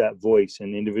need to be that voice,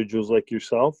 and individuals like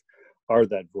yourself are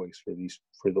that voice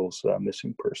for those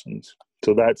missing persons.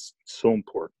 So that's so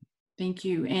important. Thank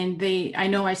you. And I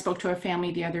know I spoke to a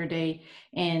family the other day,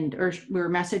 or we were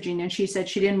messaging, and she said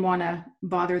she didn't want to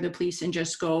bother the police and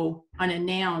just go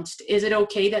unannounced. Is it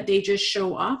okay that they just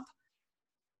show up?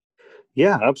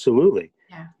 Yeah, absolutely.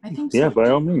 Yeah, I think so. Yeah, by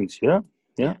all means. Yeah.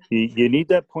 You need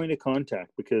that point of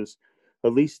contact, because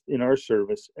at least in our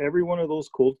service, every one of those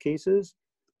cold cases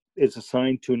is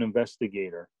assigned to an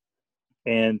investigator.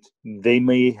 And they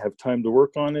may have time to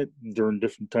work on it during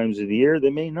different times of the year. They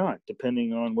may not,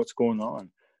 depending on what's going on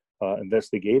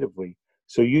investigatively.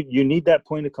 So you need that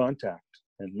point of contact,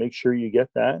 and make sure you get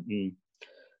that,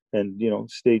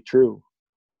 and stay true.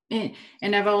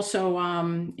 And I've also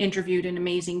interviewed an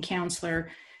amazing counselor,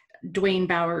 Dwayne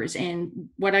Bowers, and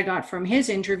what I got from his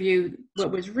interview,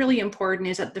 what was really important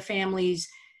is that the families,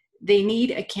 they need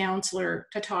a counselor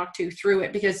to talk to through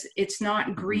it, because it's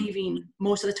not grieving.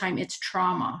 Most of the time it's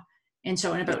trauma. And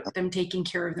so, and about them taking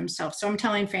care of themselves. So I'm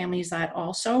telling families that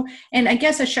also. And I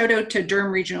guess a shout out to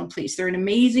Durham Regional Police. They're an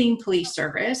amazing police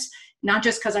service, not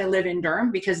just because I live in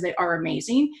Durham, because they are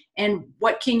amazing. And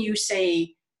what can you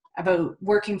say about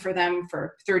working for them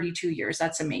for 32 years?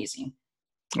 That's amazing.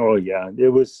 Oh yeah, it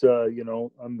was,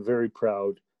 I'm very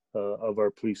proud of our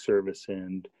police service,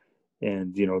 and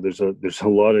there's a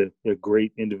lot of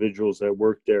great individuals that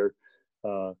work there,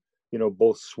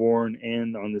 both sworn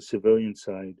and on the civilian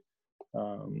side,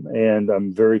 and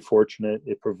I'm very fortunate.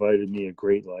 It provided me a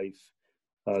great life.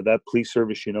 That police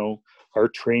service, our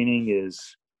training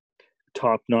is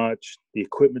top notch. The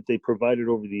equipment they provided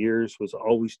over the years was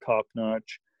always top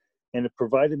notch, and it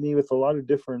provided me with a lot of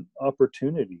different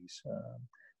opportunities.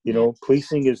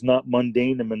 Policing is not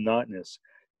mundane and monotonous.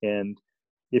 And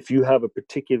if you have a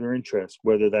particular interest,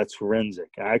 whether that's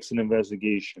forensic, accident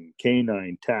investigation,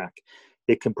 canine, TAC,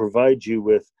 it can provide you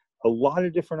with a lot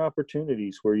of different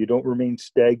opportunities where you don't remain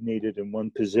stagnated in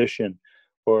one position,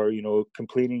 or,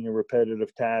 completing a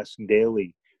repetitive task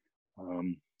daily.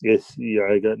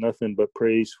 I got nothing but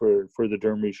praise for the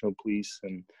Durham Regional Police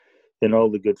and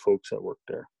all the good folks that work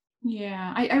there.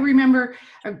 Yeah, I remember,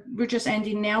 we're just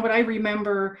ending now, but I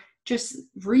remember just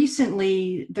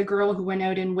recently the girl who went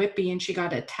out in Whitby and she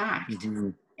got attacked. Mm-hmm.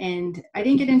 And I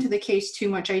didn't get into the case too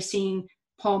much. I seen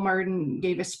Paul Martin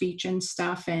gave a speech and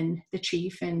stuff, and the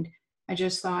chief, and I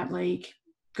just thought, like,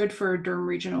 good for Durham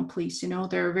Regional Police.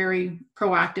 They're very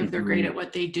proactive. Mm-hmm. They're great at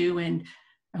what they do. And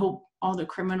I hope all the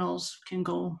criminals can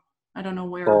go, I don't know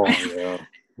where. Oh, yeah.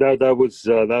 That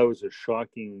was a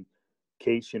shocking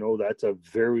case. That's a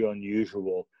very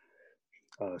unusual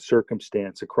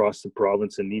circumstance across the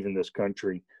province and even this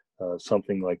country,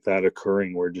 something like that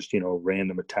occurring, where just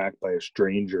random attack by a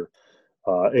stranger,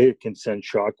 it can send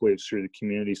shockwaves through the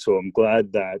community. So I'm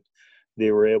glad that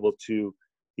they were able to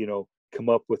come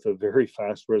up with a very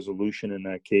fast resolution in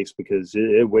that case, because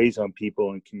it weighs on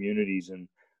people and communities, and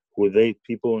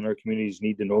people in our communities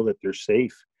need to know that they're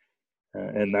safe.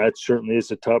 And that certainly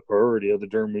is a top priority of the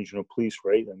Durham Regional Police,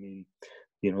 right? I mean,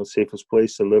 safest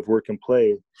place to live, work, and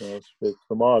play. It's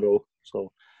the motto. So,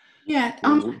 yeah.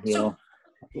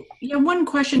 One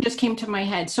question just came to my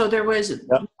head. So there was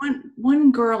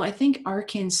one girl, I think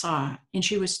Arkansas, and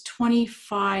she was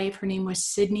 25. Her name was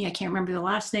Sydney. I can't remember the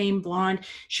last name. Blonde.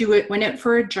 She went out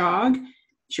for a jog.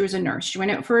 She was a nurse. She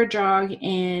went out for a jog,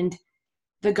 and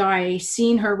the guy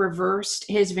seen her, reversed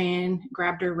his van,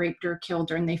 grabbed her, raped her,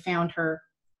 killed her, and they found her.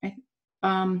 Could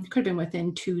have been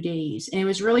within 2 days. And it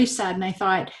was really sad. And I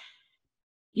thought,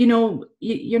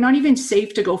 you're not even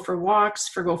safe to go for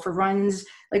walks, go for runs.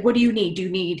 Like, what do you need? Do you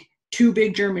need 2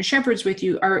 big German Shepherds with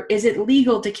you? Or is it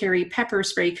legal to carry pepper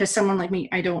spray? Because someone like me,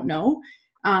 I don't know.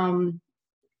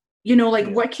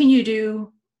 What can you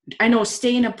do? I know,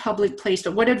 stay in a public place,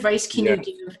 but what advice can you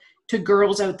give to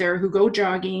girls out there who go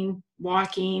jogging,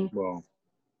 walking?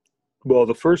 Well,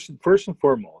 the first and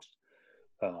foremost,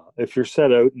 If you're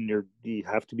set out and you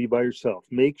have to be by yourself,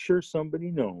 make sure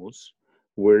somebody knows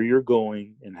where you're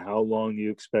going and how long you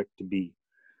expect to be.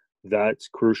 That's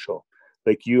crucial.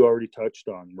 Like you already touched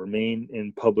on, remain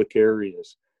in public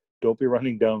areas. Don't be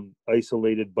running down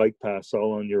isolated bike paths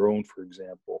all on your own, for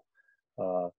example.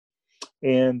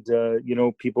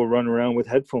 People run around with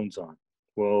headphones on.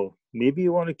 Well, maybe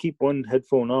you want to keep one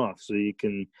headphone off so you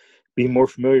can be more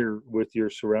familiar with your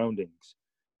surroundings.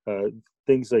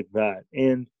 Things like that.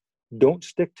 And don't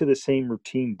stick to the same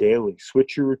routine daily.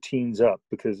 Switch your routines up,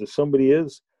 because if somebody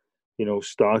is,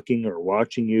 stalking or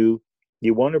watching you,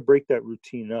 you want to break that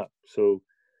routine up. So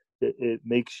it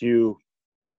makes you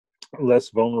less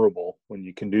vulnerable when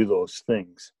you can do those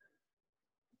things.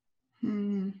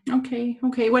 Okay.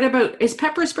 What about, is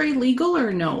pepper spray legal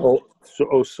or no?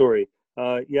 Sorry.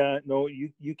 No,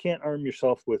 you can't arm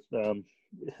yourself with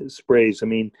sprays. I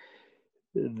mean,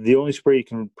 the only spray you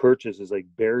can purchase is like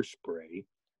bear spray.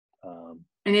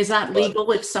 And is that legal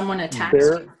if someone attacks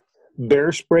you?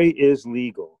 Bear spray is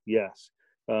legal, yes.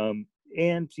 And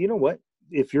you know what?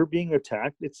 If you're being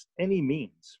attacked, it's any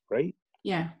means, right?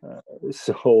 Yeah.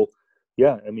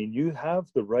 You have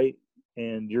the right,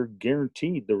 and you're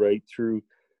guaranteed the right through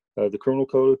the Criminal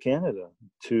Code of Canada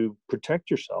to protect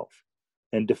yourself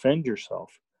and defend yourself.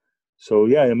 So,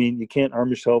 you can't arm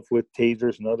yourself with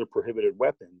tasers and other prohibited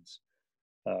weapons.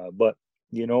 But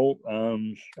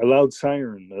a loud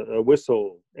siren, a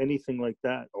whistle, anything like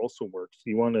that also works.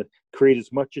 You want to create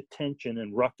as much attention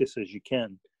and ruckus as you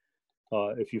can.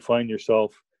 If you find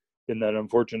yourself in that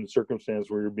unfortunate circumstance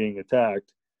where you're being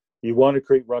attacked, you want to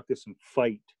create ruckus and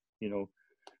fight, do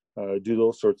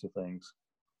those sorts of things.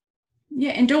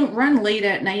 Yeah, and don't run late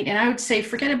at night. And I would say,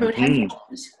 forget about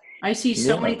headphones. I see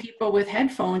so many people with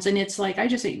headphones, and it's like, I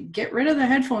just say, get rid of the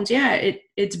headphones. Yeah,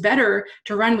 it's better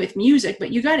to run with music,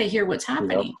 but you got to hear what's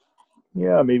happening.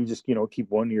 Yeah, maybe just,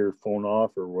 keep one earphone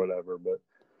off or whatever. But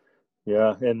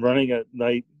and running at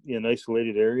night in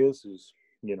isolated areas is,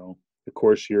 of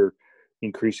course, you're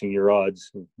increasing your odds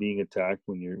of being attacked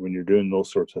when you're doing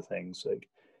those sorts of things. Like,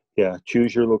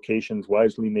 choose your locations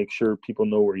wisely. Make sure people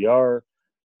know where you are.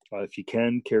 If you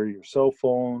can, carry your cell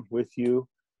phone with you.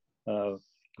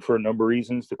 For a number of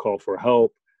reasons, to call for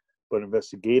help, but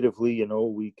investigatively,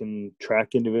 we can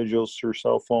track individuals through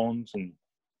cell phones and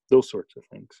those sorts of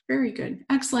things. Very good.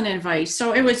 Excellent advice.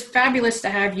 So it was fabulous to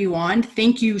have you on.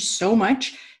 Thank you so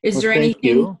much. Is there anything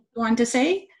you want to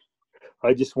say?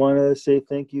 I just want to say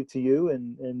thank you to you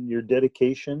and your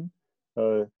dedication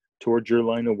towards your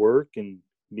line of work and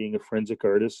being a forensic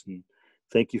artist, and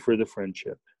thank you for the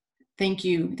friendship. Thank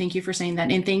you. Thank you for saying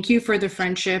that. And thank you for the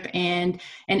friendship. And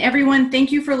everyone,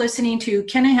 thank you for listening to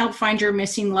Can I Help Find Your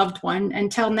Missing Loved One?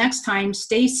 Until next time,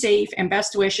 stay safe and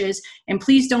best wishes. And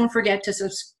please don't forget to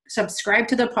subscribe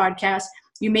to the podcast.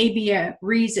 You may be a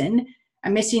reason a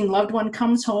missing loved one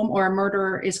comes home or a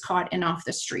murderer is caught and off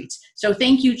the streets. So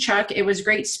thank you, Chuck. It was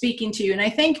great speaking to you. And I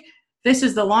think this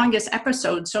is the longest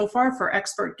episode so far for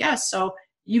expert guests. So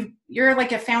you're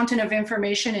like a fountain of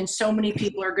information, and so many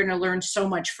people are going to learn so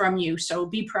much from you. So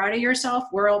be proud of yourself.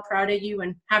 We're all proud of you,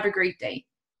 and have a great day.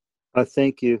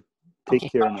 Thank you.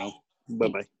 Take care now.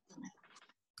 Bye-bye.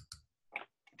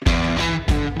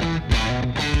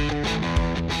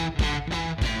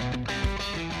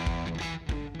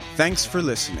 Thanks for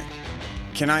listening.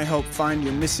 Can I Help Find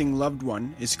Your Missing Loved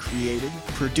One is created,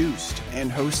 produced,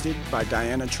 and hosted by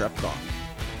Diana Trepkoff.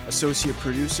 Associate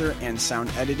producer and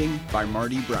sound editing by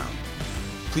Marty Brown.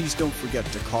 Please don't forget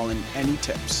to call in any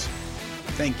tips.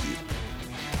 Thank you.